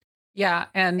 Yeah,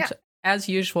 and as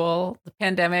usual, the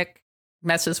pandemic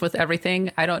messes with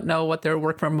everything. I don't know what their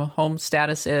work from home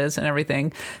status is and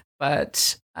everything,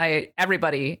 but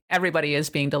everybody is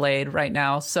being delayed right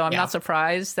now. So I'm not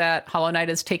surprised that Hollow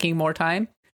Knight is taking more time.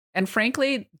 And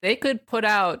frankly, they could put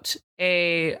out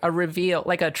a reveal,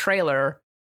 like a trailer,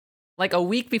 like a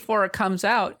week before it comes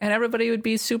out, and everybody would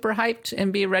be super hyped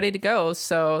and be ready to go.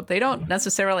 So they don't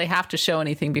necessarily have to show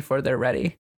anything before they're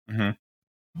ready.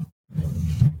 Mm-hmm.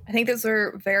 I think those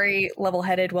are very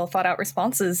level-headed, well-thought-out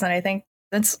responses, and I think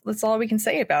that's all we can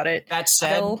say about it. That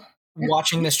said,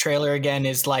 watching this trailer again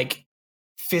is like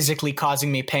physically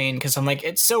causing me pain, because I'm like,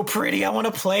 it's so pretty, I want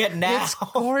to play it now. It's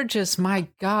gorgeous. My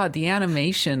God, the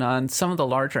animation on some of the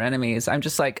larger enemies. I'm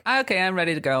just like, okay, I'm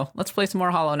ready to go. Let's play some more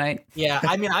Hollow Knight. Yeah,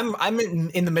 I mean, I'm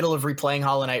in the middle of replaying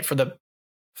Hollow Knight for the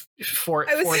fourth,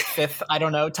 fifth, I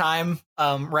don't know, time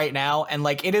right now, and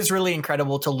like it is really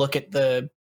incredible to look at the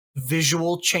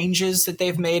visual changes that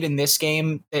they've made in this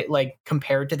game. That, like,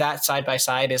 compared to that side by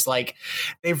side, is like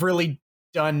they've really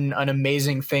done an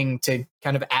amazing thing to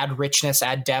kind of add richness,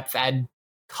 add depth, add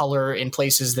color in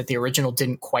places that the original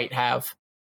didn't quite have.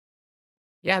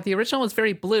 Yeah, the original was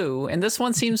very blue, and this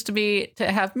one seems to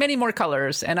have many more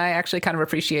colors, and I actually kind of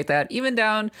appreciate that. Even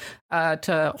down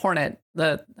to Hornet,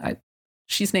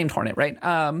 she's named Hornet, right?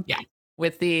 Yeah.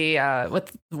 with the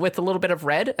with a little bit of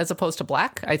red as opposed to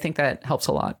black. I think that helps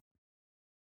a lot.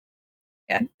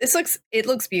 Yeah, it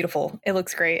looks beautiful. It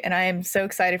looks great. And I am so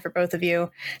excited for both of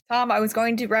you. Tom, I was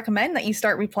going to recommend that you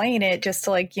start replaying it just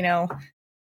to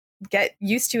get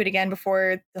used to it again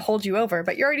before to hold you over,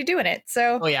 but you're already doing it.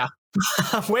 So oh yeah.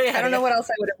 Way ahead. I don't know what else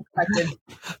I would have expected.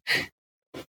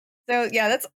 So yeah,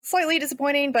 that's slightly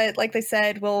disappointing, but like they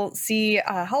said, we'll see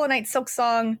Hollow Knight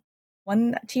Silksong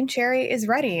when Team Cherry is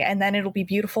ready, and then it'll be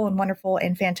beautiful and wonderful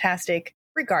and fantastic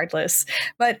regardless.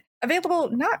 But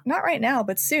available not right now,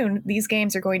 but soon. These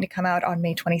games are going to come out on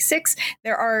May 26th.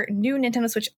 There are new Nintendo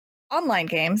Switch Online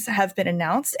games have been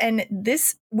announced, and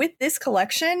this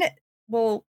collection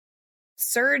will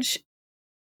surge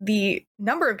the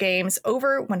number of games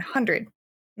over 100.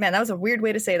 Man, that was a weird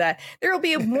way to say that. There will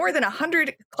be more than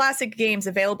 100 classic games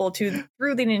available through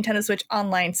the Nintendo Switch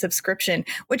Online subscription,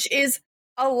 which is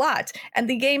a lot. And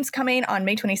the games coming on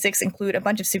May 26th include a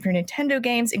bunch of Super Nintendo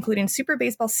games, including Super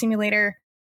Baseball Simulator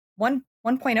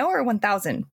 1.0 or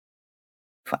 1000.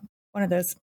 One of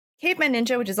those. Caveman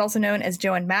Ninja, which is also known as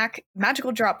Joe and Mac,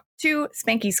 Magical Drop 2,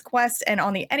 Spanky's Quest, and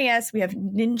on the NES, we have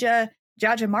Ninja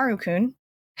Jajamaru-kun.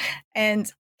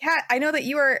 And Kat, I know that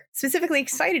you are specifically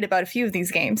excited about a few of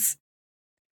these games.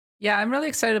 Yeah, I'm really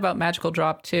excited about Magical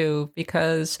Drop 2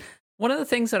 because one of the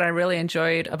things that I really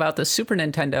enjoyed about the Super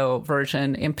Nintendo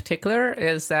version in particular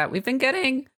is that we've been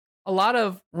getting a lot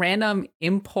of random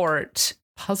import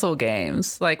puzzle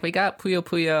games. Like we got Puyo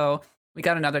Puyo, we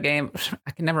got another game.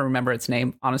 I can never remember its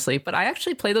name, honestly, but I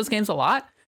actually play those games a lot.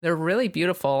 They're really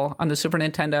beautiful on the Super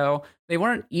Nintendo. They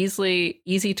weren't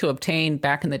easy to obtain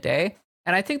back in the day.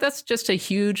 And I think that's just a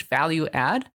huge value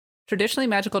add. Traditionally,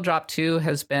 Magical Drop 2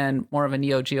 has been more of a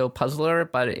Neo Geo puzzler,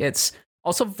 but it's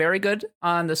also very good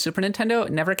on the Super Nintendo.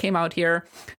 It never came out here.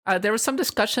 There was some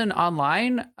discussion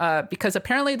online because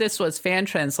apparently this was fan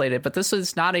translated, but this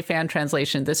is not a fan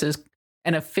translation. This is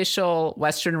an official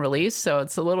Western release, so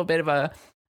it's a little bit of a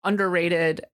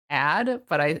underrated ad,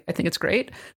 but I think it's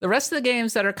great. The rest of the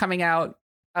games that are coming out,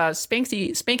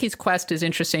 Spanky's Quest is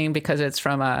interesting because it's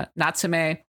from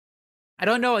Natsume. I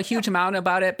don't know a huge amount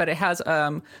about it, but it has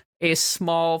a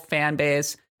small fan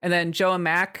base. And then Joe and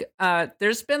Mac,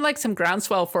 there's been like some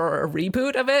groundswell for a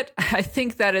reboot of it. I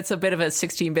think that it's a bit of a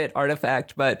 16-bit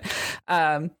artifact, but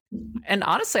and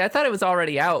honestly, I thought it was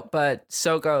already out, but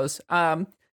so goes. Out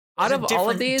of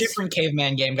all of these, different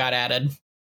Caveman game got added.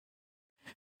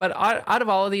 But out of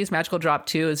all of these, Magical Drop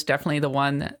 2 is definitely the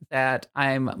one that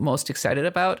I'm most excited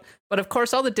about. But of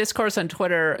course, all the discourse on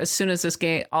Twitter, as soon as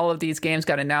all of these games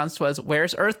got announced, was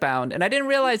where's Earthbound? And I didn't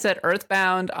realize that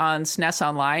Earthbound on SNES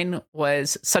Online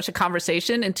was such a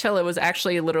conversation until it was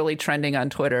actually literally trending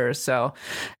on Twitter. So,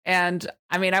 and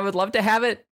I mean, I would love to have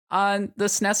it on the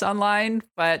SNES Online,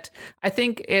 but I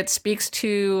think it speaks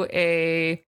to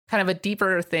a kind of a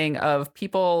deeper thing of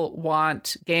people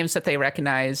want games that they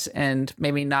recognize and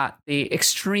maybe not the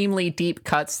extremely deep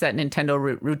cuts that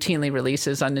Nintendo routinely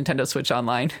releases on Nintendo Switch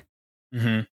Online.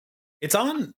 Mm-hmm. It's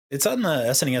on the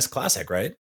SNES Classic,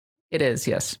 right? It is,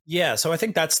 yes. Yeah, so I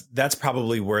think that's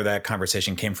probably where that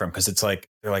conversation came from, because it's like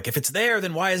they're like, if it's there,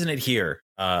 then why isn't it here?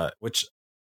 Which,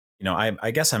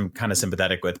 I guess I'm kind of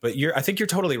sympathetic with, but I think you're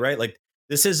totally right. Like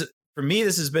for me,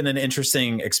 this has been an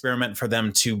interesting experiment for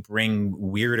them to bring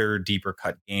weirder, deeper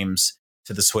cut games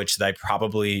to the Switch that I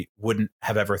probably wouldn't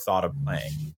have ever thought of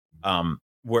playing.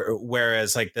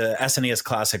 Whereas like the SNES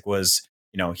Classic was,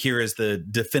 here is the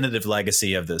definitive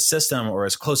legacy of the system, or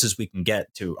as close as we can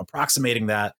get to approximating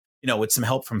that, with some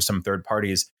help from some third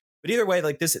parties. But either way,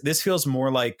 like this feels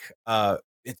more like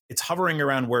it's hovering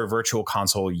around where Virtual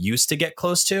Console used to get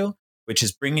close to, which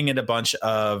is bringing in a bunch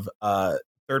of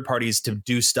third parties to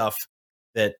do stuff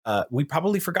that we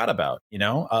probably forgot about.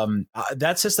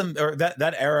 That system or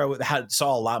that era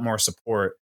saw a lot more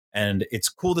support, and it's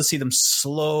cool to see them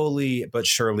slowly but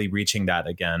surely reaching that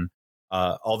again.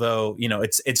 Although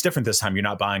it's different this time. You're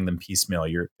not buying them piecemeal.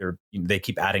 They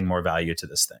keep adding more value to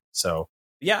this thing. So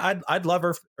yeah, I'd love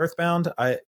Earthbound.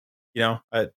 I feel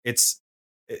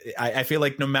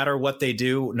like no matter what they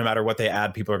do, no matter what they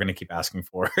add, people are going to keep asking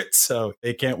for it. So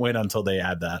they can't win until they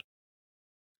add that.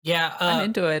 Yeah, I'm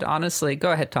into it, honestly.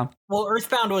 Go ahead, Tom. Well,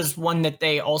 Earthbound was one that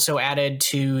they also added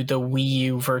to the Wii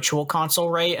U Virtual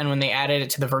Console, right? And when they added it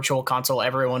to the Virtual Console,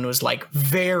 everyone was like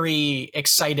very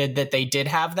excited that they did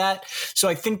have that. So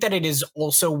I think that it is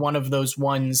also one of those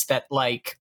ones that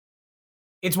like,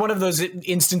 it's one of those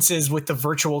instances with the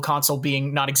Virtual Console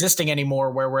being not existing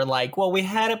anymore, where we're like, well, we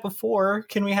had it before.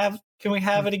 Can we have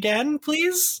it again,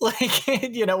 please? Like,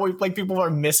 people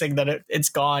are missing that it's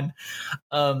gone.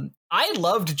 I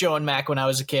loved Joe and Mac when I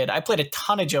was a kid. I played a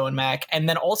ton of Joe and Mac. And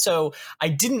then also I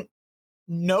didn't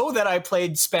know that I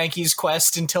played Spanky's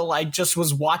Quest until I just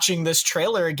was watching this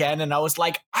trailer again, and I was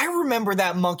like, I remember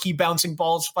that monkey bouncing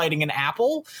balls fighting an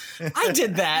apple. I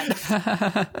did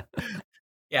that.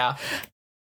 Yeah.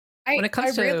 When it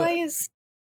comes to realize...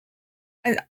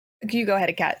 you go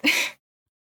ahead, Kat.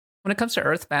 When it comes to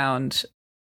Earthbound,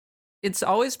 it's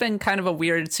always been kind of a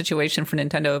weird situation for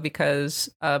Nintendo because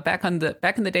back in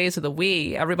the days of the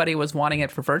Wii, everybody was wanting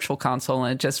it for Virtual Console,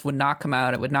 and it just would not come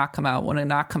out. It would not come out. Would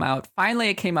not come out. Finally,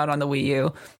 it came out on the Wii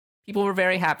U. People were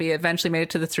very happy. It eventually made it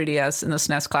to the 3DS and the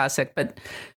SNES Classic, but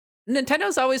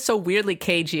Nintendo's always so weirdly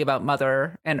cagey about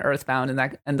Mother and Earthbound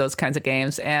and those kinds of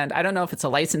games. And I don't know if it's a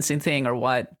licensing thing or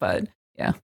what, but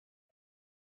yeah.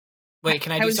 Wait,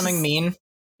 can I do something mean?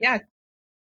 Yeah.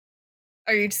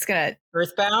 Are you just gonna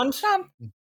Earthbound?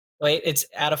 Wait, it's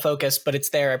out of focus, but it's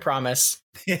there, I promise.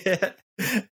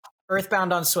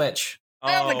 Earthbound on Switch.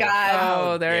 Oh my god.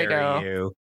 Oh, there you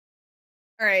go.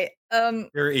 All right.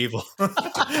 You're evil.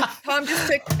 Tom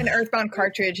just took an Earthbound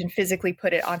cartridge and physically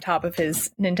put it on top of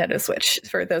his Nintendo Switch,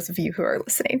 for those of you who are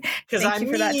listening. Thank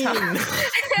you for that,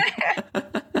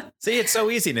 Tom. See, it's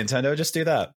so easy, Nintendo. Just do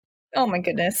that. Oh my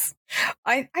goodness.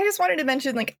 I just wanted to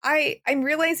mention, like, I'm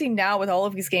realizing now with all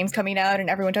of these games coming out and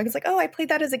everyone talking, it's like, oh, I played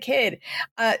that as a kid.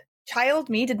 Child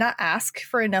me did not ask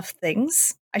for enough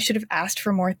things. I should have asked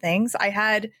for more things. I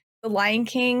had the Lion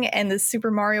King and the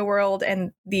Super Mario World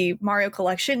and the Mario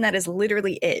Collection. That is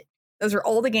literally it. Those are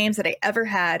all the games that I ever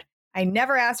had. I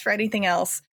never asked for anything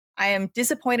else. I am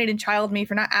disappointed in child me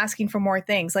for not asking for more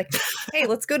things. Like, hey,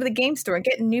 let's go to the game store and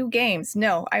get new games.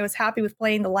 No, I was happy with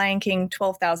playing the Lion King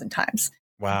 12,000 times.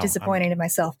 Wow. I'm disappointed in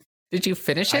myself. Did you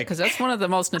finish it? Because that's one of the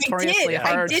most notoriously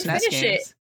hard SNES games.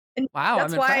 It. And wow,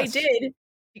 that's why I did,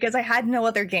 because I had no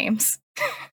other games.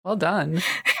 Well done.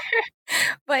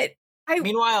 But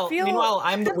Meanwhile,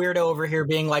 I'm the weirdo over here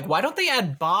being like, why don't they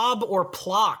add Bob or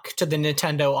Plock to the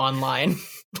Nintendo Online?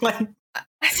 Like,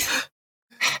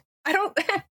 I don't.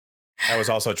 That was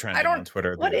also trending on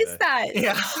Twitter. What is that?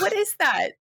 Yeah. What is that?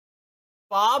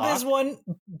 Bob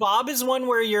is one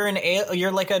where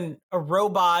you're like a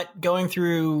robot going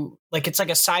through, like, it's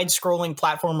like a side-scrolling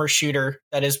platformer shooter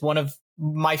that is one of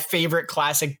my favorite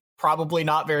classic, probably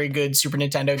not very good Super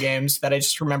Nintendo games that I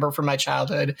just remember from my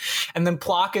childhood. And then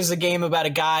Plock is a game about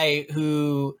a guy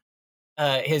who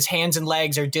his hands and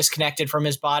legs are disconnected from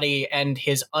his body and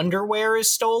his underwear is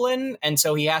stolen. And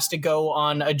so he has to go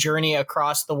on a journey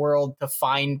across the world to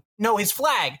find his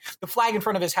flag, the flag in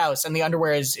front of his house, and the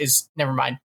underwear is never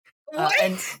mind.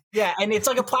 And it's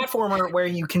like a platformer where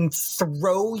you can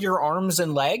throw your arms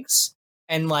and legs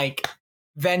and like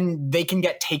then they can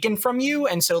get taken from you.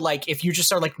 And so like if you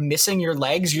just are like missing your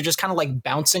legs, you're just kind of like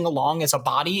bouncing along as a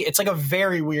body. It's like a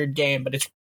very weird game, but it's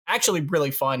actually really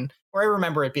fun. Or I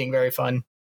remember it being very fun.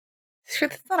 Sure,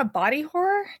 that's not a body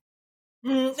horror.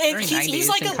 He's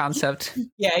like a concept.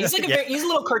 Yeah, he's like he's a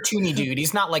little cartoony dude.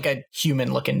 He's not like a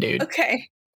human looking dude. Okay,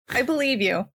 I believe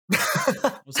you.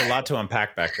 There's a lot to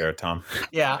unpack back there, Tom.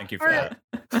 Yeah, thank you for that.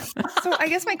 So I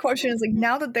guess my question is, like,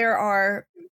 now that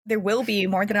there will be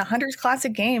more than 100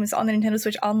 classic games on the Nintendo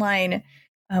Switch Online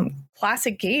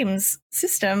classic games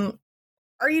system,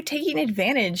 are you taking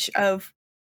advantage of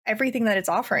everything that it's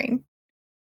offering?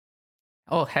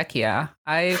 Oh, heck yeah.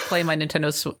 I play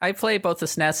I play both the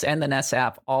SNES and the NES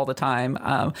app all the time.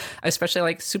 I especially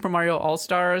like Super Mario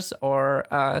All-Stars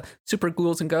or Super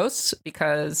Ghouls and Ghosts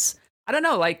because, I don't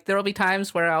know, like there'll be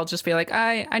times where I'll just be like,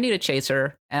 I need a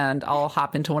chaser, and I'll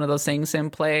hop into one of those things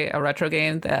and play a retro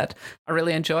game that I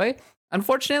really enjoy.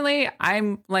 Unfortunately,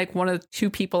 I'm like one of the two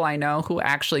people I know who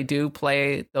actually do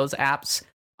play those apps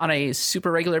on a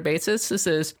super regular basis. This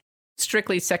is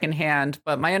strictly secondhand,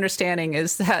 but my understanding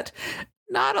is that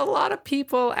not a lot of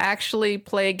people actually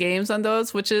play games on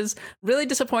those, which is really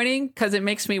disappointing because it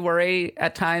makes me worry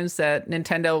at times that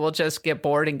Nintendo will just get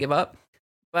bored and give up.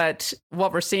 But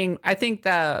what we're seeing, I think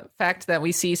the fact that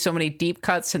we see so many deep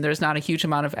cuts and there's not a huge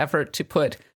amount of effort to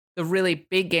put the really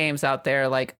big games out there,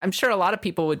 like I'm sure a lot of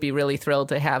people would be really thrilled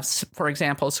to have, for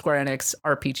example, Square Enix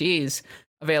RPGs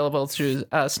available through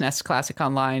SNES Classic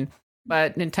Online.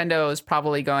 But Nintendo is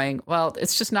probably going, well,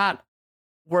 it's just not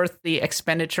worth the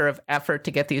expenditure of effort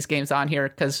to get these games on here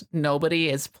because nobody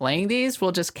is playing these.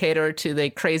 We'll just cater to the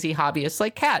crazy hobbyists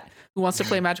like Kat who wants to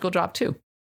play Magical Drop 2.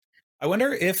 I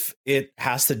wonder if it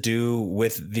has to do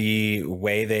with the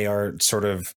way they are sort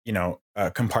of,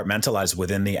 compartmentalized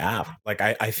within the app. Like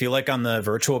I feel like on the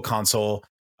Virtual Console,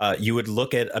 you would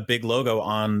look at a big logo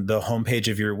on the homepage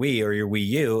of your Wii or your Wii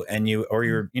U and your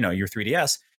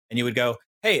 3DS, and you would go,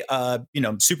 hey,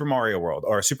 Super Mario World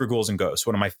or Super Ghouls and Ghosts,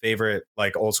 one of my favorite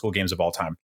like old school games of all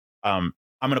time.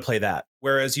 I'm going to play that.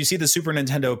 Whereas you see the Super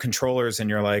Nintendo controllers and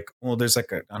you're like, well, there's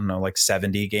like, I don't know, like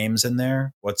 70 games in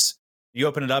there. You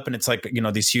open it up and it's like,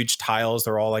 these huge tiles,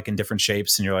 they're all like in different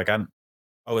shapes. And you're like,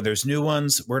 there's new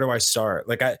ones. Where do I start?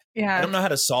 Like, I don't know how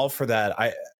to solve for that.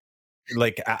 I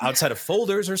like outside of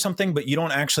folders or something, but you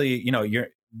don't actually,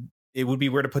 it would be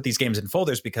weird to put these games in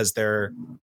folders because they're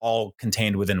all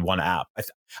contained within one app. I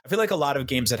feel like a lot of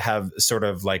games that have sort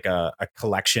of like a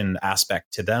collection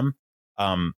aspect to them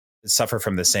suffer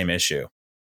from the same issue.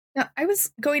 Now, I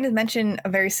was going to mention a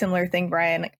very similar thing,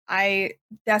 Brian. I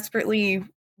desperately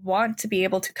want to be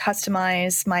able to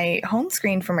customize my home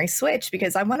screen for my Switch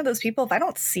because I'm one of those people, if I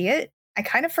don't see it, I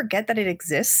kind of forget that it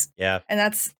exists. Yeah. And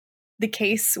that's the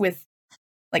case with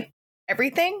like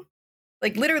everything.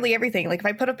 Like literally everything. Like if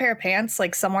I put a pair of pants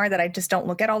like somewhere that I just don't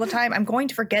look at all the time, I'm going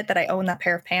to forget that I own that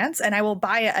pair of pants and I will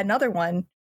buy another one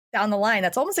down the line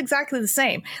that's almost exactly the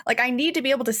same. Like I need to be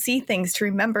able to see things to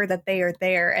remember that they are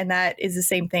there. And that is the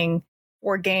same thing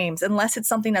for games, unless it's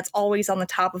something that's always on the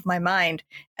top of my mind.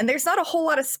 And there's not a whole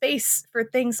lot of space for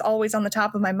things always on the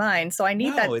top of my mind. So I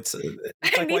need that. It's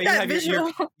like why you have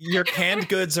visual. Your canned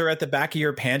goods are at the back of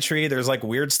your pantry. There's like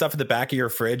weird stuff at the back of your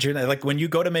fridge. And like when you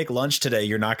go to make lunch today,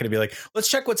 you're not going to be like, let's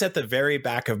check what's at the very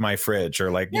back of my fridge or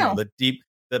like,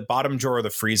 the bottom drawer of the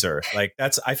freezer. Like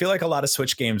I feel like a lot of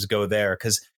Switch games go there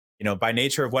because, by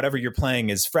nature of whatever you're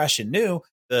playing is fresh and new.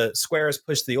 The squares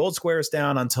push the old squares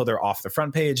down until they're off the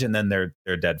front page and then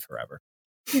they're dead forever.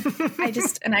 I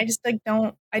just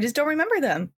don't remember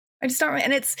them. I just don't.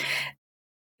 And it's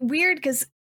weird because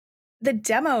the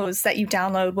demos that you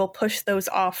download will push those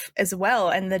off as well.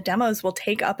 And the demos will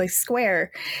take up a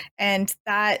square. And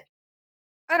that,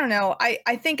 I don't know.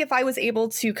 I think if I was able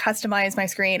to customize my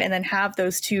screen and then have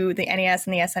those two, the NES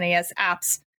and the SNES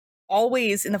apps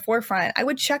always in the forefront, I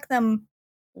would check them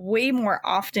way more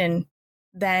often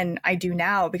than I do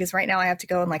now, because right now I have to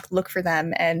go and like look for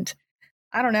them. And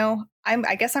I don't know,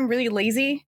 I guess I'm really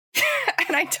lazy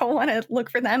and I don't want to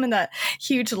look for them in that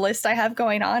huge list I have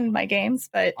going on in my games.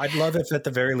 But I'd love if at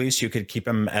the very least you could keep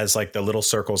them as like the little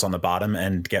circles on the bottom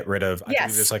and get rid of, I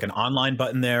think there's like an online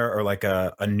button there or like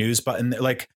a news button.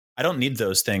 Like I don't need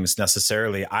those things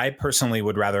necessarily. I personally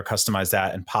would rather customize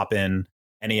that and pop in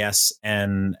NES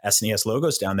and SNES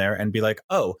logos down there and be like,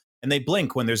 oh, and they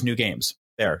blink when there's new games.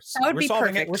 There. That would be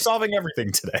perfect. We're solving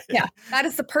everything today. Yeah, that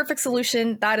is the perfect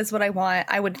solution. That is what I want.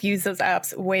 I would use those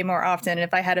apps way more often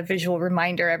if I had a visual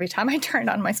reminder every time I turned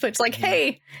on my Switch, like,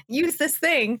 hey, use this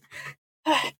thing.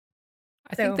 I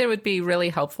think that would be really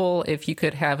helpful if you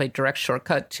could have a direct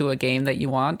shortcut to a game that you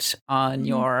want on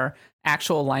your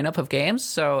actual lineup of games.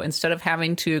 So instead of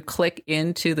having to click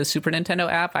into the Super Nintendo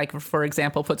app, I could, for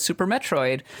example, put Super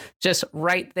Metroid just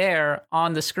right there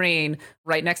on the screen,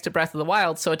 right next to Breath of the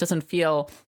Wild, so it doesn't feel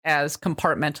as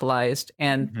compartmentalized.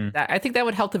 And I think that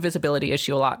would help the visibility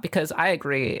issue a lot, because I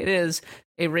agree, it is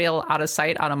a real out of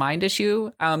sight, out of mind issue.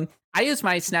 I use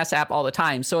my SNES app all the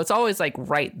time, so it's always like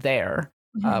right there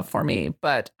for me.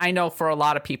 But I know for a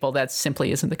lot of people that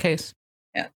simply isn't the case.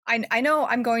 Yeah, I know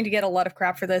I'm going to get a lot of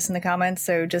crap for this in the comments,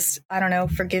 so just, I don't know,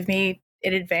 forgive me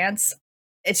in advance.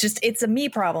 It's a me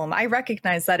problem. I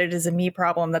recognize that it is a me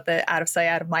problem, that the out of sight,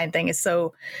 out of mind thing is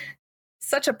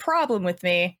such a problem with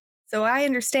me. So I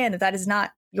understand that is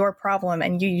not your problem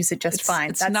and you use it just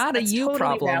fine. It's not a you totally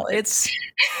problem. Valid.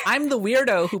 I'm the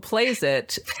weirdo who plays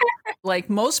it. Like,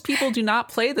 most people do not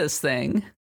play this thing.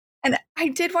 And I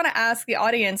did want to ask the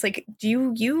audience, like,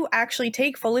 do you actually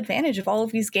take full advantage of all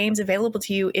of these games available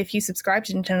to you if you subscribe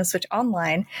to Nintendo Switch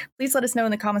Online? Please let us know in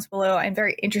the comments below. I'm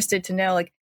very interested to know,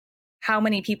 like, how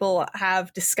many people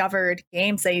have discovered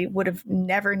games they would have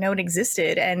never known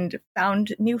existed and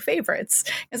found new favorites.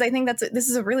 Because I think this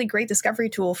is a really great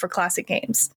discovery tool for classic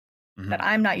games that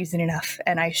I'm not using enough,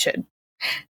 and I should.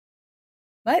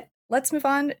 But let's move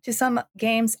on to some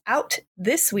games out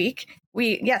this week.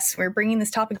 We're bringing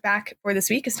this topic back for this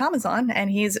week because Tom is on,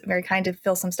 and he's very kind to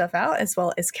fill some stuff out, as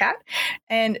well as Kat.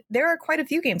 And there are quite a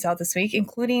few games out this week,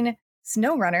 including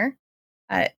SnowRunner.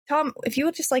 Tom, if you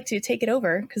would just like to take it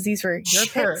over, because these were your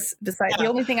picks. Besides, the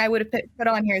only thing I would have put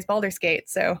on here is Baldur's Gate,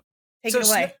 so take it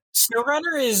away.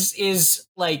 SnowRunner is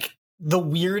like the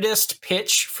weirdest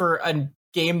pitch for a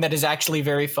game that is actually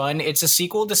very fun. It's a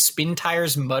sequel to Spin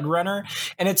Tire's Mud Runner,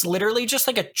 and it's literally just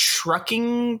like a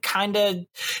trucking kind of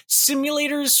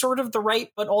simulator is sort of the right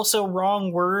but also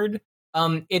wrong word.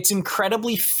 It's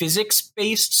incredibly physics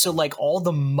based, so like all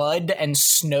the mud and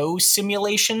snow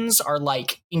simulations are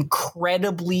like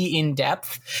incredibly in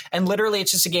depth, and literally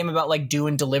it's just a game about like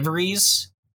doing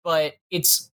deliveries, but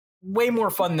it's way more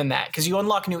fun than that because you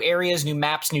unlock new areas, new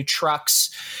maps, new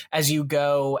trucks as you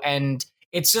go, and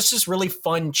it's just this really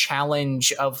fun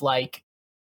challenge of like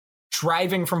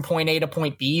driving from point A to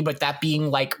point B, but that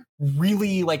being like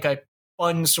really like a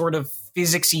fun sort of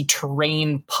physicsy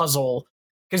terrain puzzle.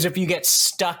 Because if you get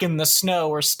stuck in the snow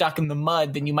or stuck in the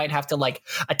mud, then you might have to like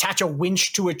attach a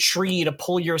winch to a tree to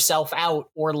pull yourself out,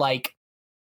 or like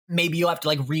maybe you'll have to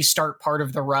like restart part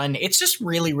of the run. It's just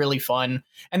really, really fun.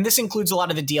 And this includes a lot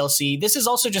of the DLC. This is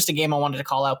also just a game I wanted to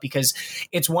call out because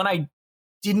it's one I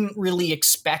didn't really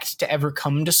expect to ever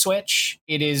come to Switch.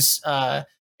 It's a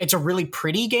really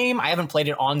pretty game. I haven't played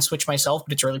it on Switch myself,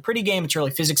 but it's a really pretty game. It's a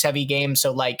really physics heavy game.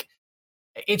 So like,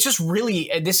 it's just really,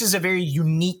 this is a very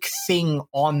unique thing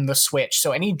on the Switch.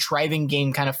 So any driving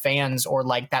game kind of fans or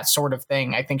like that sort of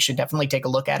thing, I think should definitely take a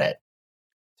look at it.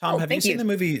 Tom, have you seen the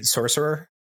movie Sorcerer?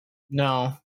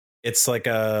 No. It's like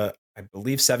I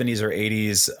believe 70s or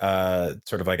 80s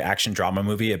sort of like action drama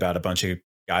movie about a bunch of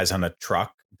guys on a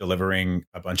truck delivering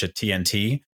a bunch of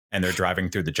TNT, and they're driving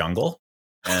through the jungle.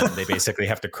 And they basically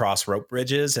have to cross rope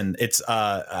bridges. And it's,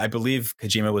 I believe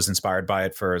Kojima was inspired by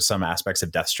it for some aspects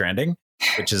of Death Stranding,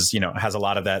 which is, has a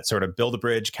lot of that sort of build a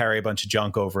bridge, carry a bunch of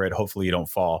junk over it. Hopefully you don't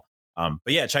fall. But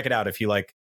yeah, check it out if you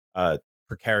like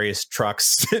precarious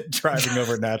trucks driving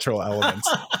over natural elements.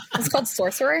 It's called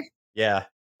Sorcerer? Yeah,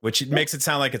 which makes it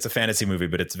sound like it's a fantasy movie,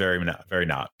 but it's very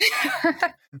not.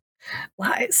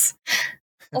 Lies.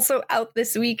 Also out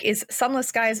this week is Sunless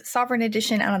Skies Sovereign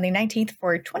Edition, out on the 19th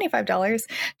for $25.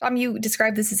 Tom, you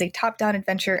described this as a top-down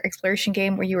adventure exploration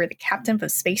game where you were the captain of a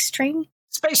space train?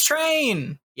 Space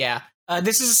Train! Yeah.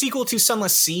 This is a sequel to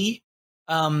Sunless Sea,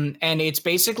 and it's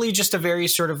basically just a very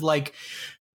sort of like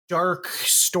dark,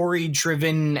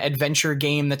 story-driven adventure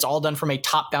game that's all done from a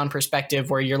top-down perspective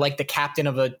where you're like the captain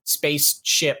of a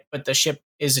spaceship, but the ship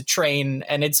is a train,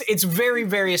 and it's very,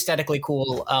 very aesthetically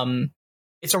cool.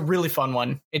 It's a really fun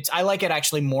one. I like it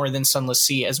actually more than Sunless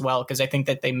Sea as well, because I think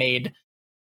that they made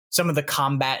some of the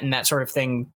combat and that sort of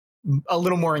thing a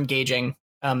little more engaging.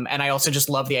 And I also just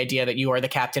love the idea that you are the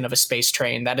captain of a space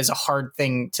train. That is a hard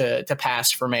thing to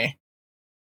pass for me.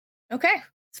 Okay,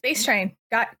 space train.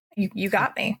 You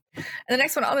got me. And the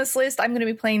next one on this list, I'm going to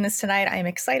be playing this tonight. I am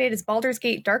excited. Is Baldur's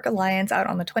Gate Dark Alliance, out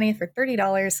on the 20th for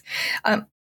 $30.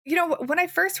 When I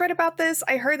first read about this,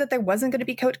 I heard that there wasn't going to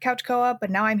be couch co-op, but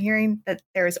now I'm hearing that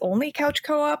there is only couch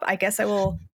co-op. I guess I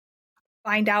will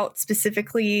find out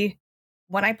specifically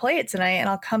when I play it tonight, and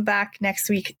I'll come back next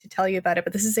week to tell you about it.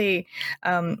 But this is a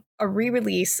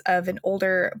re-release of an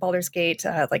older Baldur's Gate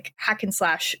like hack and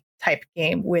slash type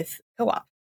game with co-op.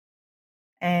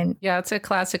 And yeah, it's a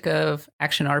classic of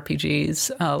action RPGs.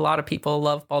 A lot of people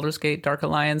love Baldur's Gate Dark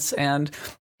Alliance, and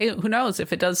hey, who knows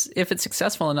if it's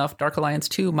successful enough, Dark Alliance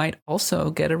 2 might also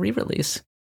get a re-release.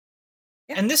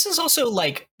 Yeah. And this is also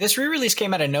like, this re-release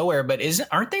came out of nowhere, but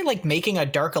aren't they like making a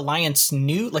Dark Alliance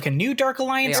new Dark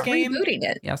Alliance game? Rebooting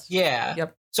it. Yes. Yeah.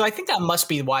 Yep. So I think that must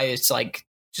be why it's like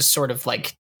just sort of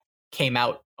like came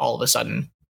out all of a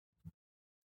sudden.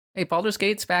 Hey, Baldur's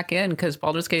Gate's back in because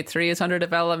Baldur's Gate 3 is under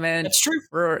development. That's true.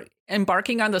 We're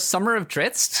embarking on the Summer of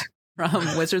Drizzt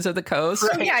from Wizards of the Coast.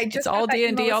 Right. Yeah, it's all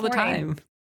D&D all the time.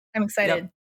 I'm excited.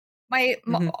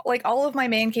 Yep. Like all of my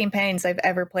main campaigns I've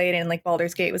ever played in, like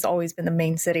Baldur's Gate was always been the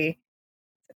main city.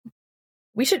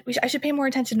 I should pay more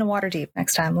attention to Waterdeep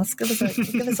next time. Let's give us a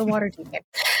Waterdeep game.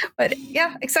 But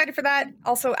yeah, excited for that.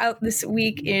 Also out this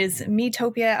week is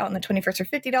Miitopia, out on the 21st for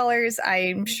 $50.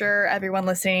 I'm sure everyone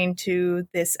listening to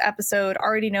this episode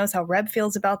already knows how Reb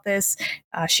feels about this.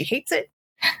 She hates it.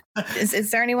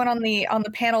 Is there anyone on the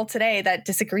panel today that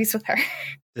disagrees with her?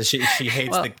 Does she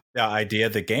hates the idea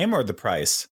of the game or the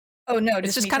price? Oh no,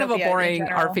 it's just kind of a boring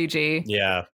RPG.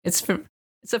 Yeah, it's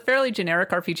a fairly generic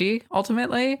RPG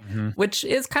ultimately, which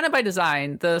is kind of by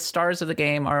design. The stars of the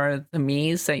game are the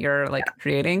Miis that you're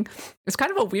creating. It's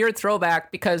kind of a weird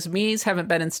throwback because Miis haven't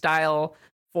been in style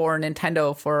for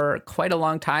Nintendo for quite a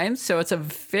long time, so it's a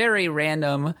very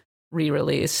random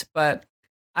re-release. But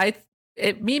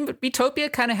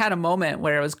Miitopia kind of had a moment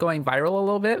where it was going viral a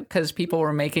little bit because people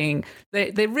were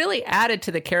they really added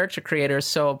to the character creators.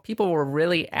 So people were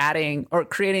really adding or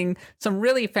creating some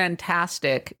really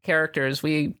fantastic characters.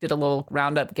 We did a little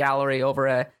roundup gallery over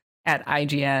at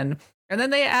IGN. And then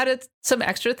they added some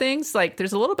extra things. Like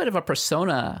there's a little bit of a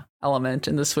persona element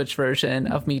in the Switch version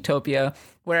of Miitopia,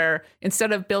 where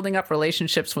instead of building up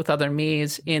relationships with other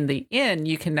Miis in the inn,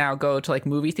 you can now go to like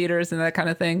movie theaters and that kind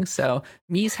of thing. So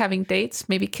Miis having dates,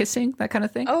 maybe kissing, that kind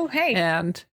of thing. Oh, hey.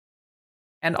 And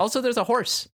also there's a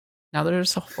horse. Now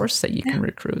there's a horse that you can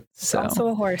recruit. So also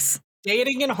a horse.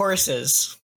 Dating and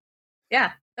horses.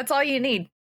 Yeah, that's all you need.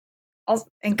 And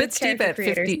a bit steep at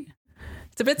 $50.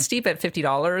 It's a bit steep at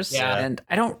 $50, and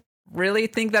I don't really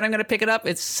think that I'm going to pick it up.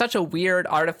 It's such a weird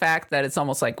artifact that it's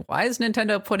almost like, why is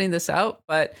Nintendo putting this out?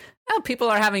 But people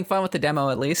are having fun with the demo,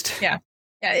 at least. Yeah.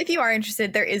 Yeah. If you are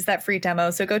interested, there is that free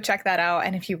demo. So go check that out.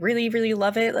 And if you really, really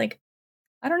love it, like,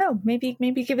 I don't know, maybe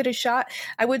give it a shot.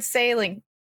 I would say, like,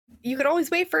 you could always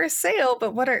wait for a sale,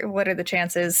 but what are the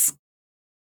chances?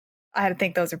 I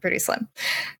think those are pretty slim.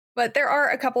 But there are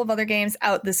a couple of other games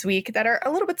out this week that are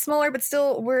a little bit smaller, but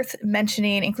still worth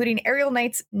mentioning, including Aerial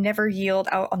Knights Never Yield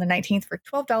out on the 19th for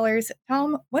 $12.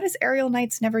 Tom, what is Aerial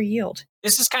Knights Never Yield?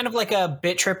 This is kind of like a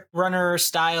Bit Trip Runner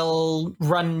style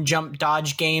run, jump,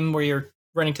 dodge game where you're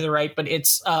running to the right, but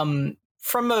it's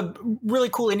from a really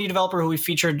cool indie developer who we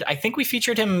featured. I think we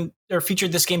featured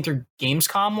this game through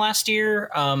Gamescom last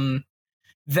year.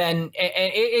 Then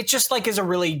it just like is a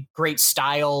really great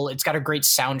style. It's got a great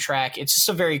soundtrack. It's just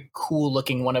a very cool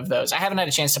looking one of those. I haven't had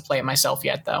a chance to play it myself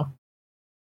yet, though.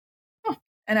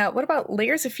 And what about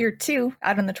Layers of Fear 2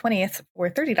 out on the 20th for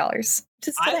 $30, which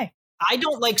is today? I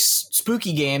don't like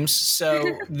spooky games, so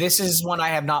this is one I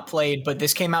have not played, but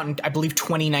this came out in, I believe,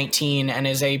 2019 and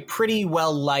is a pretty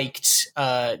well-liked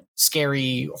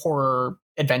scary horror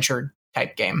adventure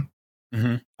type game.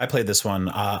 Mm-hmm. I played this one.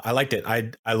 I liked it.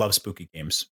 I love spooky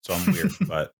games, so I'm weird,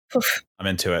 but I'm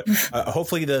into it.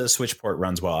 Hopefully the Switch port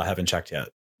runs well. I haven't checked yet.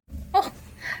 Oh.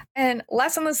 And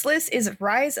last on this list is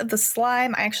Rise of the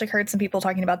Slime. I actually heard some people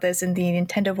talking about this in the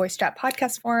Nintendo Voice Chat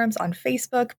podcast forums on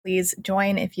Facebook. Please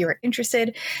join if you're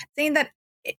interested. Saying that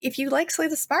if you like Slay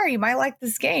the Spire, you might like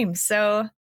this game. So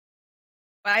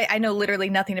I know literally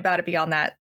nothing about it beyond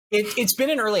that. It's been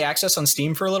in early access on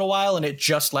Steam for a little while, and it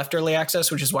just left early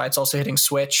access, which is why it's also hitting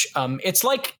Switch. It's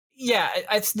like,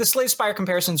 the Slay the Spire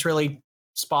comparison is really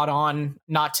spot on.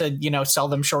 Not to sell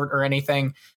them short or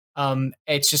anything.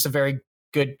 It's just a very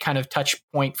good kind of touch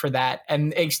point for that.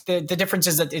 And the difference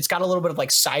is that it's got a little bit of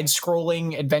like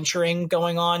side-scrolling adventuring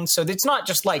going on. So it's not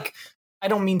just like, I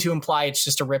don't mean to imply it's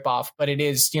just a ripoff, but it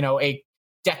is, a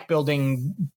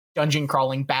deck-building,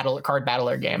 dungeon-crawling card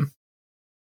battler game.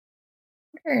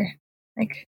 Sure.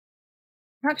 Like,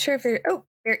 not sure if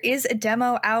there is a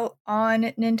demo out on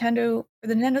Nintendo for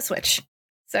the Nintendo Switch.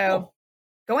 So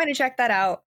go in and check that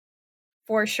out.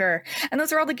 For sure. And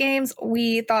those are all the games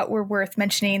we thought were worth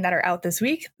mentioning that are out this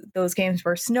week. Those games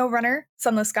were SnowRunner,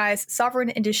 Sunless Skies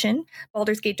Sovereign Edition,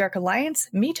 Baldur's Gate Dark Alliance,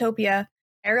 Miitopia,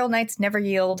 Aerial Knights Never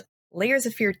Yield, Layers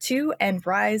of Fear 2, and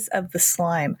Rise of the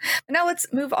Slime. But now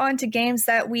let's move on to games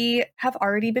that we have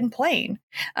already been playing.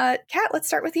 Kat, let's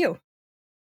start with you.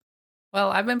 Well,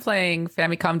 I've been playing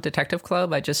Famicom Detective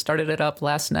Club. I just started it up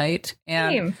last night.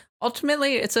 And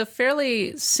ultimately, it's a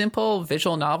fairly simple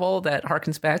visual novel that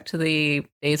harkens back to the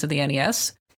days of the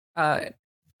NES.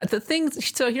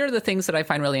 So here are the things that I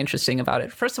find really interesting about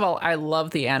it. First of all, I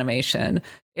love the animation.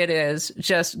 It is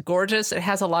just gorgeous. It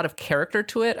has a lot of character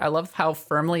to it. I love how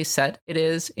firmly set it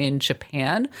is in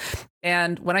Japan.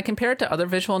 And when I compare it to other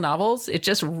visual novels, it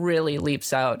just really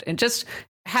leaps out. And just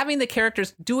having the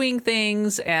characters doing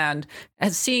things and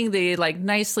seeing the like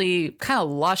nicely kind of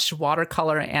lush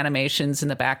watercolor animations in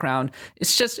the background,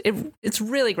 it's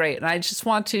really great. And I just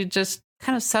want to just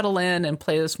kind of settle in and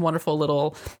play this wonderful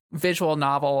little visual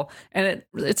novel. And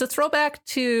it's a throwback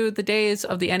to the days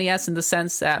of the NES in the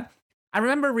sense that I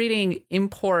remember reading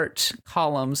import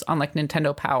columns on like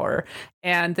Nintendo Power,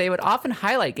 and they would often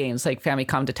highlight games like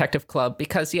Famicom Detective Club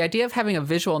because the idea of having a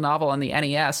visual novel on the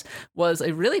NES was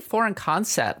a really foreign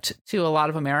concept to a lot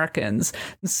of Americans.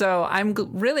 So I'm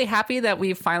really happy that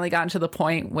we've finally gotten to the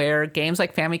point where games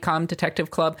like Famicom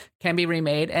Detective Club can be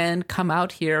remade and come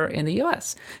out here in the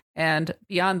US. And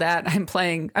beyond that,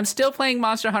 I'm still playing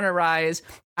Monster Hunter Rise.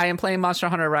 I am playing Monster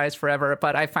Hunter Rise forever,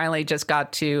 but I finally just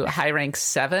got to high rank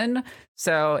 7.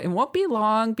 So it won't be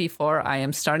long before I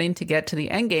am starting to get to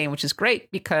the end game, which is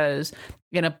great because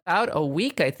in about a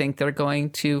week, I think they're going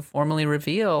to formally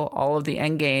reveal all of the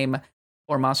end game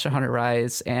for Monster Hunter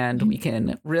Rise, and we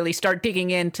can really start digging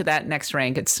into that next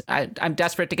rank. I'm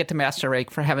desperate to get to Master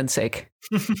Rank, for heaven's sake.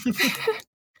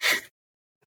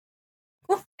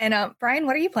 Cool. And Brian,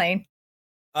 what are you playing?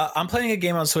 I'm playing a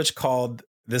game on Switch called,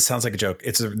 this sounds like a joke,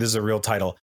 this is a real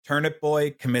title, Turnip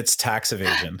Boy Commits Tax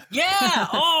Evasion. Yeah.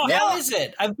 Oh, how is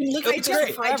it? I've been looking at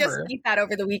it forever. I just beat that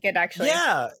over the weekend, actually.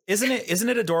 Yeah. Isn't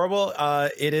it adorable?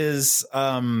 It is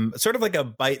sort of like a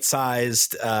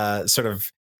bite-sized sort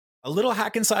of a little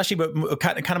hack and slashy, but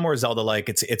kind of more Zelda-like.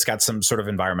 It's got some sort of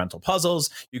environmental puzzles.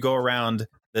 You go around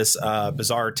this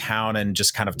bizarre town and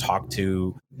just kind of talk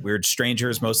to weird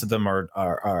strangers. Most of them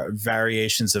are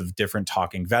variations of different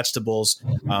talking vegetables.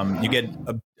 You get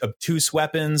obtuse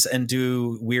weapons and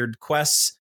do weird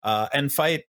quests and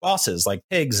fight bosses like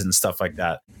pigs and stuff like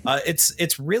that.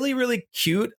 It's really, really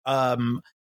cute.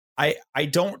 I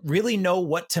don't really know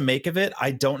what to make of it.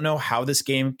 I don't know how this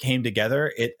game came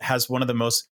together. It has one of the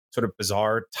most sort of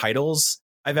bizarre titles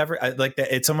I've ever like.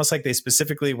 It's almost like they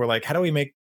specifically were like, how do we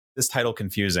make this title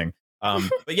confusing?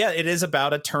 But yeah, it is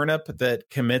about a turnip that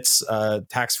commits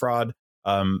tax fraud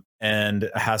and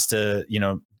has to,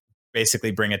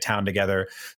 basically bring a town together,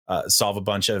 solve a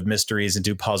bunch of mysteries and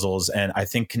do puzzles, and I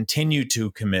think continue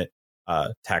to commit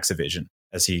tax evasion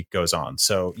as he goes on.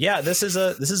 So yeah, this is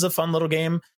a fun little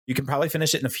game. You can probably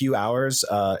finish it in a few hours.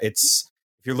 If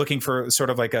you're looking for sort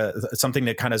of like something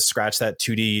to kind of scratch that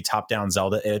 2D top-down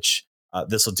Zelda itch,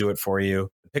 this will do it for you.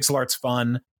 The pixel art's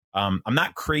fun. I'm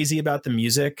not crazy about the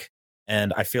music,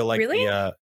 and I feel like really?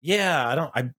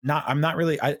 I'm not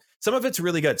really. Some of it's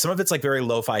really good. Some of it's like very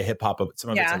lo-fi hip hop, but some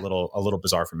of it's a little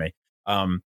bizarre for me.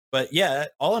 But yeah,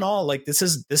 all in all, like this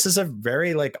is a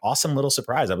very like awesome little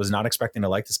surprise. I was not expecting to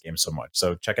like this game so much.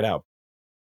 So check it out.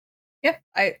 Yeah,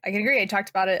 I can agree. I talked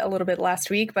about it a little bit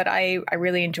last week, but I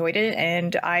really enjoyed it,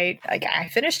 and I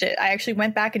finished it. I actually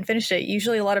went back and finished it.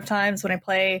 Usually a lot of times when I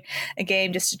play a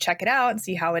game just to check it out and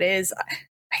see how it is,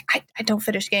 I don't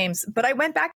finish games, but I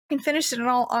went back and finished it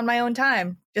all on my own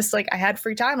time. Just like I had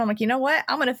free time. I'm like, you know what?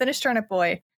 I'm going to finish Turnip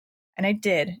Boy. And I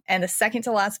did. And the second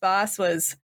to last boss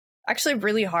was actually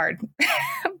really hard,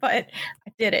 but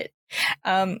I did it.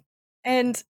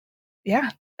 And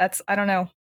yeah, I don't know.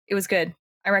 It was good.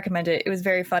 I recommend it. It was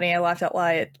very funny. I laughed out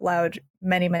loud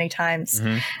many, many times.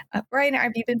 Mm-hmm. Brian,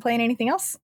 have you been playing anything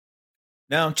else?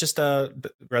 No, just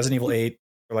Resident Evil 8.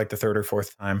 For like the third or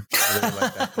fourth time. I really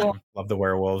like that cool. Love the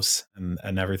werewolves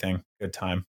and everything. Good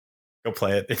time. Go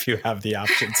play it if you have the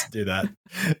options to do that.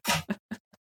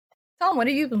 Tom, what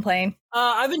have you been playing?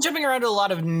 I've been jumping around to a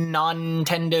lot of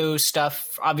non-Nintendo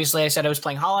stuff. Obviously, I said I was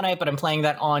playing Hollow Knight, but I'm playing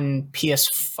that on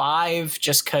PS5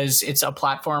 just because it's a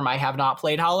platform I have not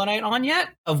played Hollow Knight on yet,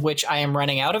 of which I am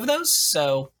running out of those.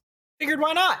 So figured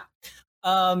why not?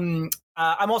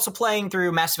 I'm also playing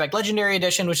through Mass Effect Legendary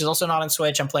Edition, which is also not on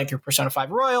Switch. I'm playing through Persona 5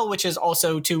 Royal, which is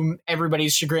also, to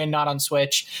everybody's chagrin, not on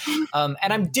Switch. And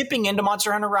I'm dipping into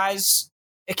Monster Hunter Rise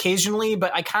occasionally,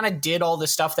 but I kind of did all the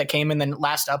stuff that came in the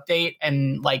last update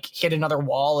and like hit another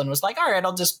wall and was like, all right,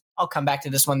 I'll come back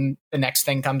to this when the next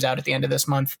thing comes out at the end of this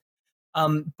month.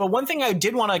 But one thing I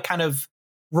did want to kind of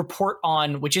report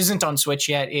on, which isn't on Switch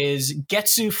yet, is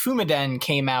Getsu Fumiden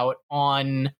came out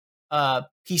on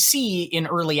PC in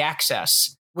early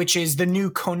access, which is the new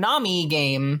Konami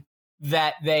game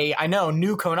that they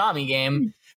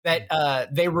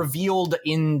revealed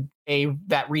in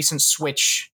that recent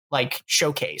Switch like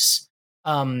showcase.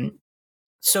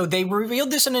 So they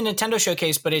revealed this in a Nintendo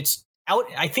showcase, but it's out.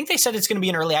 I think they said it's going to be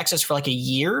in early access for like a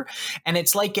year, and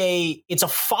it's a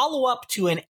follow-up to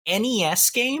an NES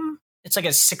game. It's like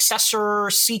a successor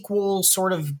sequel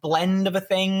sort of blend of a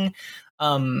thing.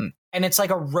 And it's like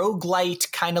a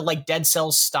roguelite kind of like Dead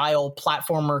Cells style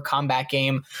platformer combat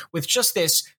game with just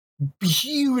this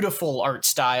beautiful art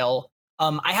style.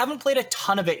 I haven't played a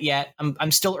ton of it yet.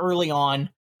 I'm still early on,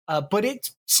 but it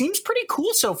seems pretty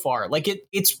cool so far. Like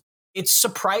it's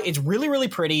really, really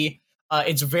pretty.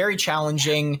 It's very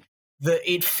challenging.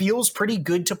 It feels pretty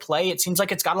good to play. It seems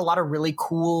like it's got a lot of really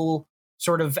cool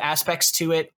sort of aspects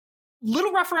to it.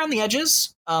 Little rough around the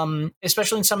edges,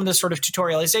 especially in some of the sort of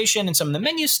tutorialization and some of the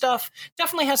menu stuff.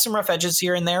 Definitely has some rough edges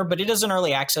here and there, but it is an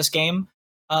early access game.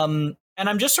 And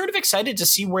I'm just sort of excited to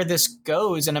see where this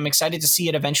goes, and I'm excited to see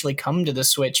it eventually come to the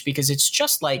Switch, because it's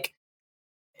just like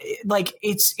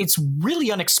it's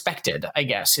really unexpected, I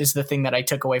guess, is the thing that I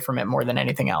took away from it more than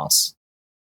anything else.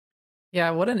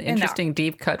 Yeah, what an interesting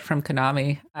deep cut from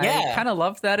Konami. I kind of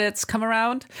love that it's come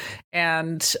around,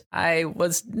 and I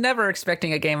was never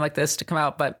expecting a game like this to come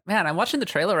out, but man, I'm watching the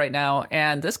trailer right now,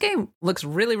 and this game looks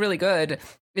really, really good.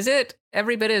 Is it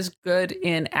every bit as good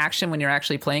in action when you're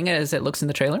actually playing it as it looks in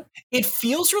the trailer? It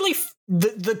feels really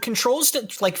the controls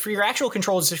that, like, for your actual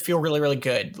controls, just feel really, really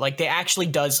good. Like, they actually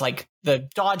does, like, the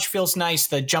dodge feels nice,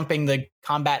 the jumping, the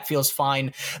combat feels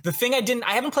fine. The thing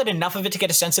I haven't played enough of it to get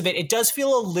a sense of it. It does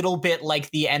feel a little bit like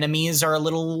the enemies are a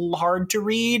little hard to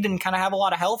read and kind of have a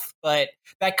lot of health, but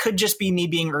that could just be me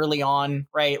being early on,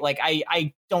 right? Like,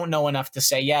 I don't know enough to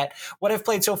say yet. What I've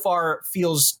played so far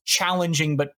feels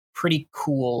challenging, but pretty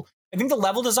cool. I think the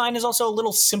level design is also a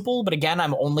little simple, but again,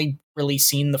 I'm only really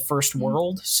seen the first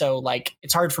world, so like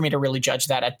it's hard for me to really judge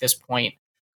that at this point.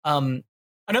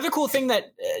 Another cool thing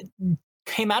that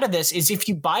came out of this is if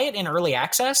you buy it in early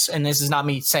access, and this is not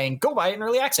me saying go buy it in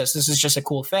early access, this is just a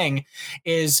cool thing,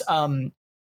 is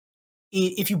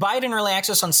if you buy it in early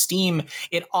access on Steam,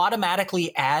 it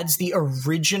automatically adds the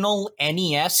original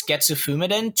NES Getsu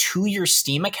Fumiden to your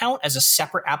Steam account as a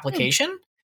separate application.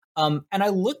 And I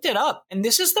looked it up, and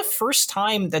this is the first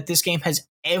time that this game has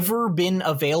ever been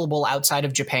available outside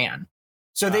of Japan.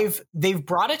 So they've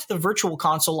brought it to the Virtual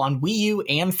Console on Wii U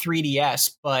and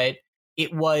 3DS, but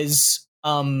it was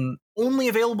only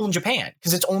available in Japan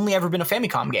because it's only ever been a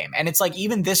Famicom game. And it's like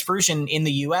even this version in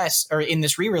the US or in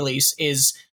this re-release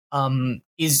is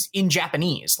in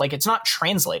Japanese. Like it's not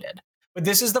translated. But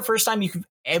this is the first time you've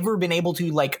ever been able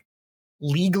to like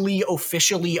legally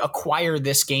officially acquire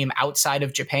this game outside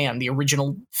of Japan, the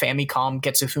original Famicom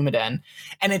Getsu Fumiden.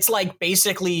 And it's like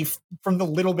basically from the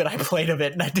little bit I played of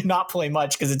it, and I did not play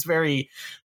much because it's very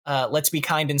let's be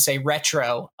kind and say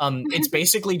retro. It's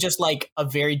basically just like a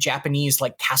very Japanese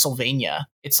like Castlevania.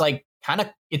 It's like kind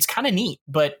of neat,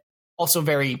 but also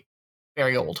very,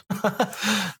 very old.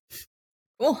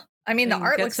 Cool. I mean, the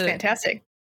art looks fantastic.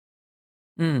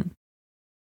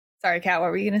 Sorry, Kat, what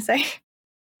were you going to say?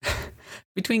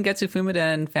 Between Getsu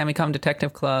Fumiden, Famicom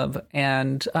Detective Club,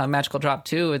 and Magical Drop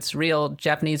 2, it's real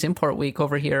Japanese import week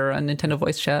over here on Nintendo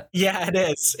Voice Chat. Yeah, it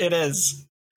is. It is.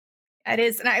 It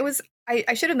is. And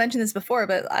I should have mentioned this before,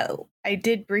 but I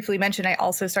did briefly mention I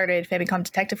also started Famicom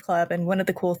Detective Club, and one of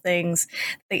the cool things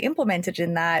they implemented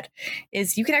in that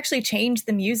is you can actually change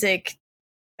the music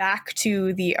back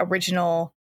to the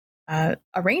original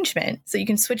arrangement. So you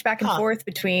can switch back and forth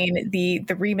between the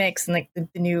remix and like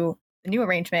the new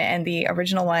arrangement and the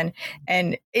original one.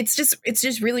 And it's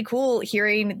just really cool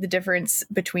hearing the difference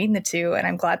between the two. And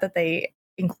I'm glad that they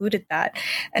included that.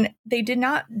 And they did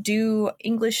not do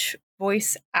English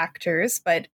voice actors,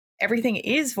 but everything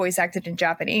is voice acted in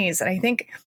Japanese. And I think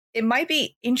it might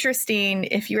be interesting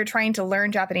if you were trying to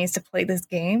learn Japanese to play this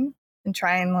game and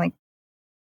try and like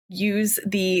use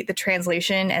the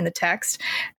translation and the text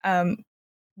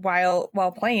while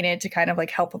playing it to kind of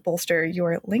like help bolster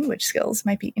your language skills.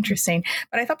 Might be interesting.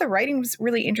 But I thought the writing was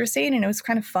really interesting and it was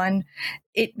kind of fun.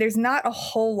 There's not a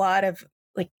whole lot of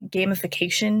like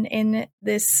gamification in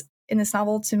this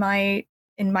novel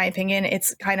in my opinion.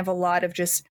 It's kind of a lot of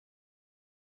just,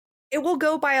 it will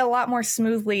go by a lot more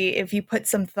smoothly if you put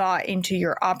some thought into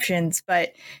your options,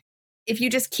 but if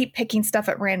you just keep picking stuff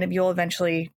at random, you'll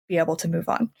eventually be able to move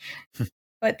on.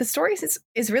 But the story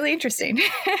is really interesting.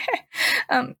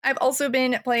 I've also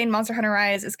been playing Monster Hunter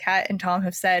Rise, as Kat and Tom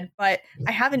have said, but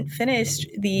I haven't finished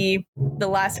the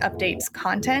last update's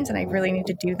content, and I really need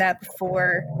to do that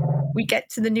before we get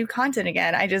to the new content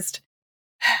again. I just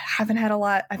haven't had a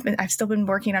lot. I've still been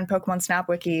working on Pokemon Snap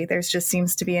Wiki. There's just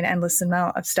seems to be an endless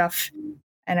amount of stuff,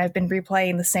 and I've been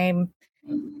replaying the same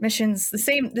missions,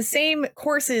 the same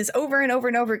courses over and over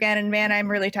and over again. And man, I'm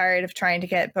really tired of trying to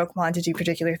get Pokemon to do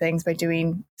particular things by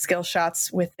doing skill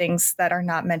shots with things that are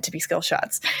not meant to be skill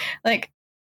shots. Like,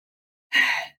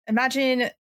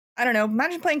 imagine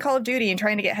playing Call of Duty and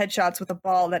trying to get headshots with a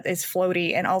ball that is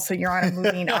floaty, and also you're on a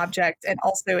moving object, and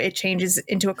also it changes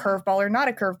into a curveball or not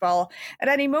a curveball at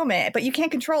any moment, but you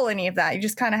can't control any of that. You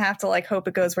just kind of have to like hope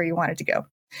it goes where you want it to go.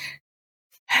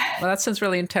 Well, that sounds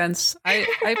really intense.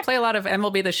 I play a lot of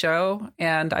MLB The Show,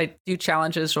 and I do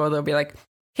challenges where they'll be like,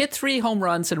 hit 3 home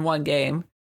runs in one game.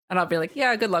 And I'll be like,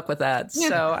 yeah, good luck with that. Yeah.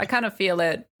 So I kind of feel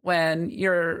it when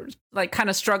you're like kind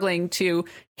of struggling to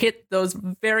hit those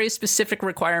very specific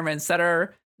requirements that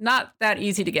are not that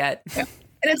easy to get. Yeah.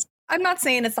 And I'm not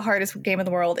saying it's the hardest game in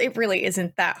the world. It really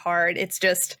isn't that hard. It's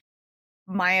just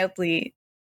mildly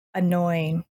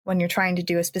annoying when you're trying to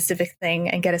do a specific thing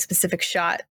and get a specific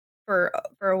shot for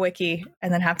a wiki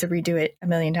and then have to redo it a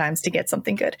million times to get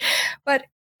something good. But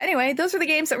anyway, those are the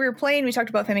games that we were playing. We talked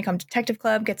about Famicom Detective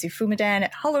Club, Getsu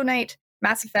Fumiden, Hollow Knight,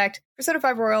 Mass Effect, Persona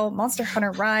 5 Royal, Monster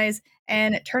Hunter Rise,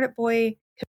 and Turnip Boy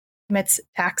Commits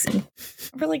Taxon.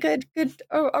 A really good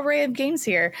array of games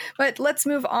here. But let's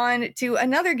move on to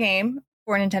another game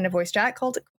for Nintendo Voice Chat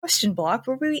called Question Block,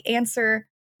 where we answer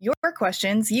your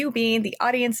questions, you being the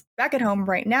audience back at home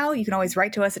right now. You can always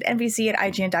write to us at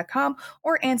nvc@ign.com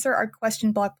or answer our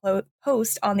question block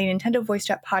post on the Nintendo Voice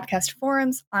Chat podcast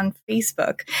forums on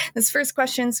Facebook. This first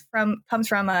question comes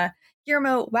from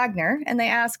Guillermo Wagner, and they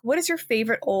ask, what is your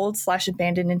favorite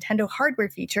old/abandoned Nintendo hardware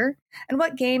feature, and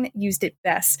what game used it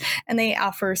best? And they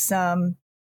offer some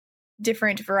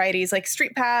different varieties like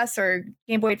Street Pass or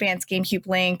Game Boy Advance, GameCube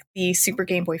Link, the Super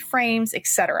Game Boy frames,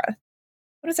 etc.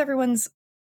 What is everyone's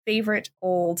favorite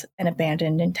old and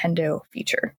abandoned Nintendo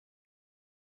feature?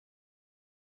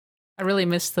 I really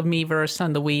missed the Miiverse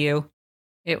on the Wii U.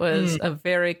 It was a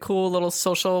very cool little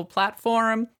social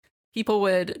platform. People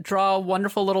would draw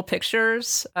wonderful little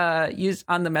pictures used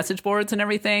on the message boards and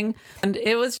everything. And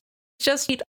it was just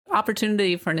an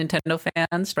opportunity for Nintendo fans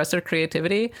to express their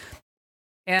creativity.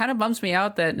 And it kind of bums me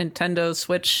out that Nintendo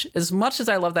Switch, as much as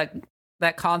I love that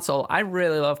that console. I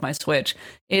really love my Switch.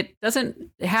 It doesn't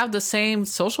have the same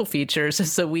social features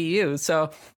as the Wii U.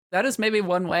 So that is maybe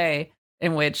one way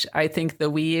in which I think the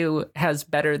Wii U has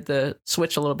bettered the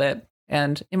Switch a little bit.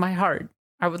 And in my heart,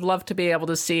 I would love to be able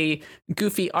to see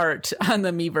goofy art on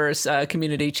the Miiverse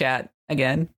community chat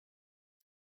again.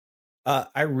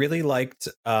 I really liked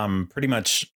pretty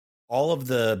much all of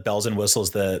the bells and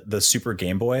whistles that the Super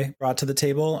Game Boy brought to the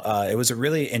table. It was a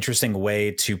really interesting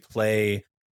way to play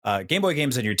Game Boy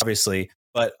games, and you're obviously.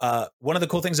 But one of the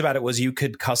cool things about it was you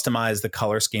could customize the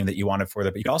color scheme that you wanted for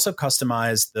them. But you could also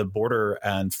customize the border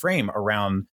and frame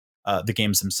around the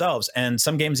games themselves. And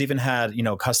some games even had,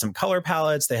 custom color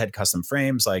palettes. They had custom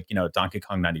frames like, Donkey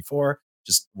Kong 94,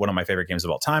 just one of my favorite games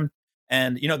of all time.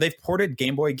 And, they've ported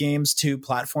Game Boy games to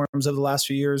platforms over the last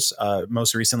few years.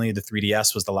 Most recently, the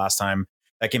 3DS was the last time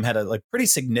that game had a pretty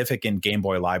significant Game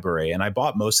Boy library. And I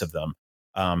bought most of them.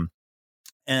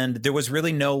 And there was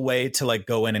really no way to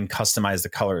go in and customize the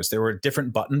colors. There were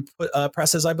different button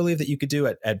presses, I believe, that you could do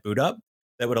at boot up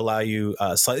that would allow you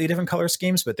slightly different color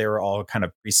schemes, but they were all kind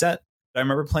of preset. But I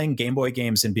remember playing Game Boy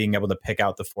games and being able to pick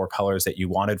out the 4 colors that you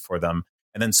wanted for them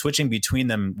and then switching between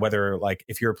them, whether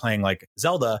if you were playing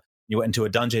Zelda, you went into a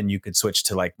dungeon, you could switch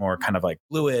to more kind of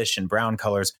bluish and brown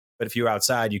colors. But if you were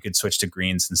outside, you could switch to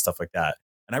greens and stuff like that.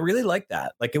 And I really liked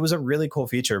that. It was a really cool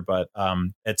feature, but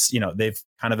it's, they've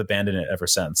kind of abandoned it ever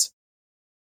since.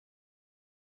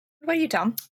 What about you,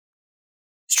 Tom?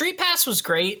 Street Pass was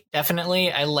great. Definitely.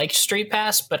 I liked Street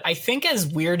Pass, but I think as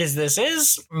weird as this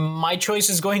is, my choice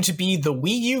is going to be the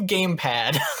Wii U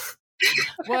gamepad.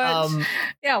 What?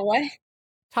 Yeah, what?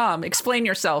 Tom, explain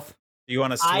yourself. Do you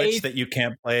want a Switch that you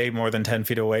can't play more than 10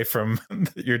 feet away from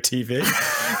your TV?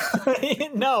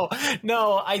 No.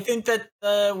 I think that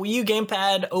the Wii U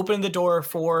gamepad opened the door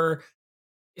for,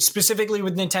 specifically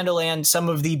with Nintendo Land, some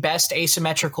of the best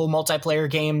asymmetrical multiplayer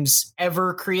games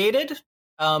ever created.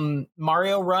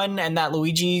 Mario Run and that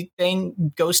Luigi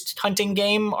thing, ghost hunting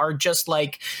game, are just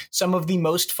some of the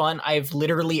most fun I've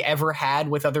literally ever had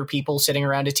with other people sitting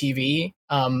around a TV.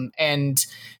 And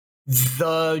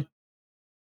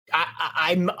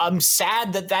I'm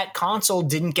sad that console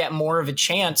didn't get more of a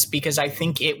chance, because I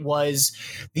think it was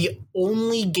the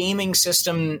only gaming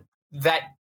system that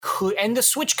could, and the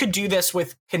Switch could do this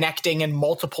with connecting and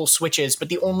multiple Switches, but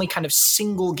the only kind of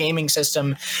single gaming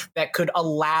system that could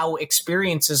allow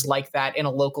experiences like that in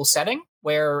a local setting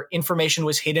where information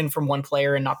was hidden from one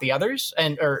player and not the others,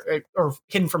 or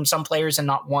hidden from some players and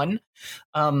not one.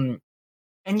 And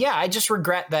yeah, I just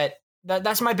regret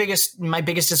that's my biggest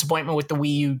disappointment with the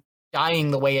Wii U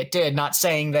dying the way it did. Not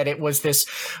saying that it was this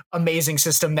amazing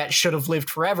system that should have lived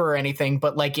forever or anything,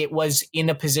 but it was in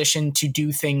a position to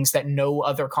do things that no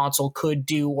other console could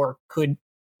do or could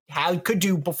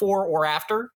do before or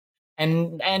after.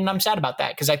 And I'm sad about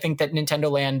that, because I think that Nintendo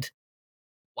Land,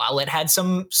 while it had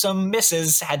some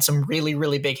misses, had some really,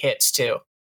 really big hits too.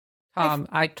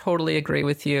 I totally agree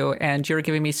with you, and you're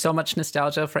giving me so much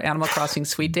nostalgia for Animal Crossing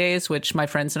Sweet Days, which my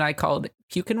friends and I called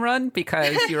Puke and Run,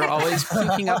 because you were always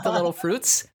puking up the little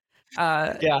fruits.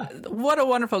 Yeah. What a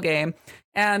wonderful game.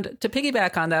 And to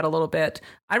piggyback on that a little bit,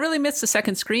 I really missed the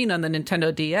second screen on the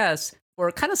Nintendo DS for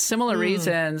kind of similar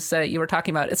reasons that you were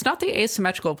talking about. It's not the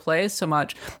asymmetrical play so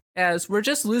much as we're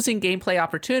just losing gameplay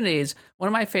opportunities. One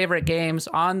of my favorite games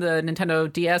on the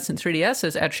Nintendo DS and 3DS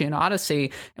is Etrian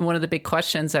Odyssey. And one of the big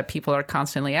questions that people are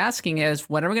constantly asking is,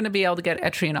 when are we going to be able to get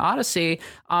Etrian Odyssey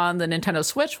on the Nintendo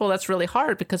Switch? Well, that's really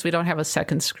hard because we don't have a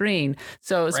second screen.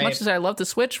 So as much as I love the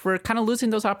Switch, we're kind of losing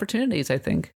those opportunities, I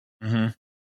think.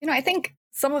 Mm-hmm. I think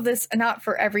some of this, not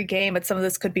for every game, but some of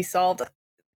this could be solved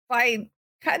by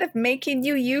kind of making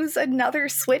you use another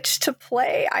Switch to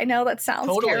play. I know that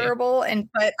sounds terrible,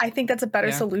 but I think that's a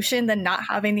better solution than not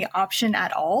having the option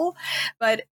at all.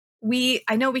 But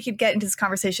I know we could get into this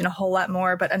conversation a whole lot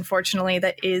more, but unfortunately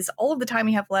that is all of the time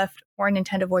we have left for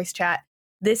Nintendo Voice Chat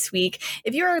this week.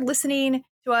 If you are listening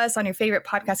to us on your favorite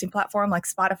podcasting platform like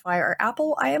Spotify or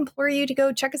Apple, I implore you to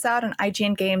go check us out on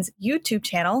IGN Games YouTube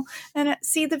channel and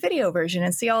see the video version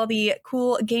and see all the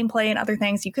cool gameplay and other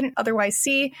things you couldn't otherwise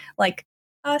see, like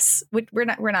us. We're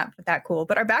not that cool,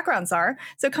 but our backgrounds are.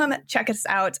 So come check us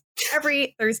out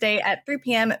every Thursday at 3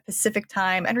 p.m. Pacific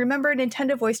time. And remember,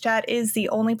 Nintendo Voice Chat is the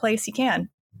only place you can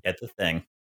get the thing.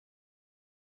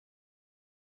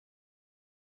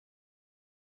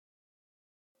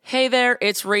 Hey there,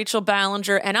 it's Rachel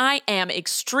Ballinger, and I am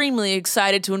extremely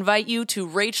excited to invite you to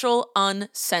Rachel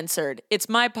Uncensored. It's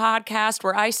my podcast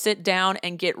where I sit down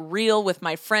and get real with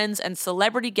my friends and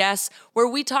celebrity guests, where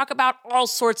we talk about all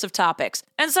sorts of topics.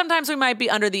 And sometimes we might be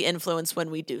under the influence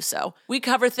when we do so. We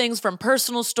cover things from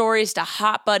personal stories to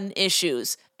hot button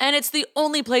issues. And it's the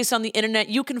only place on the internet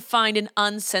you can find an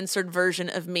uncensored version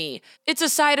of me. It's a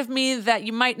side of me that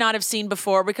you might not have seen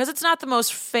before because it's not the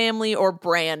most family or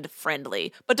brand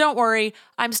friendly. But don't worry,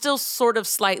 I'm still sort of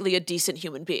slightly a decent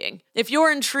human being. If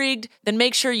you're intrigued, then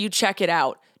make sure you check it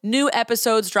out. New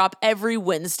episodes drop every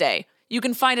Wednesday. You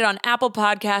can find it on Apple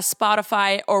Podcasts,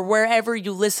 Spotify, or wherever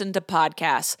you listen to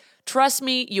podcasts. Trust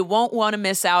me, you won't want to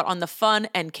miss out on the fun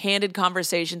and candid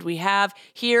conversations we have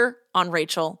here on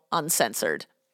Rachel Uncensored.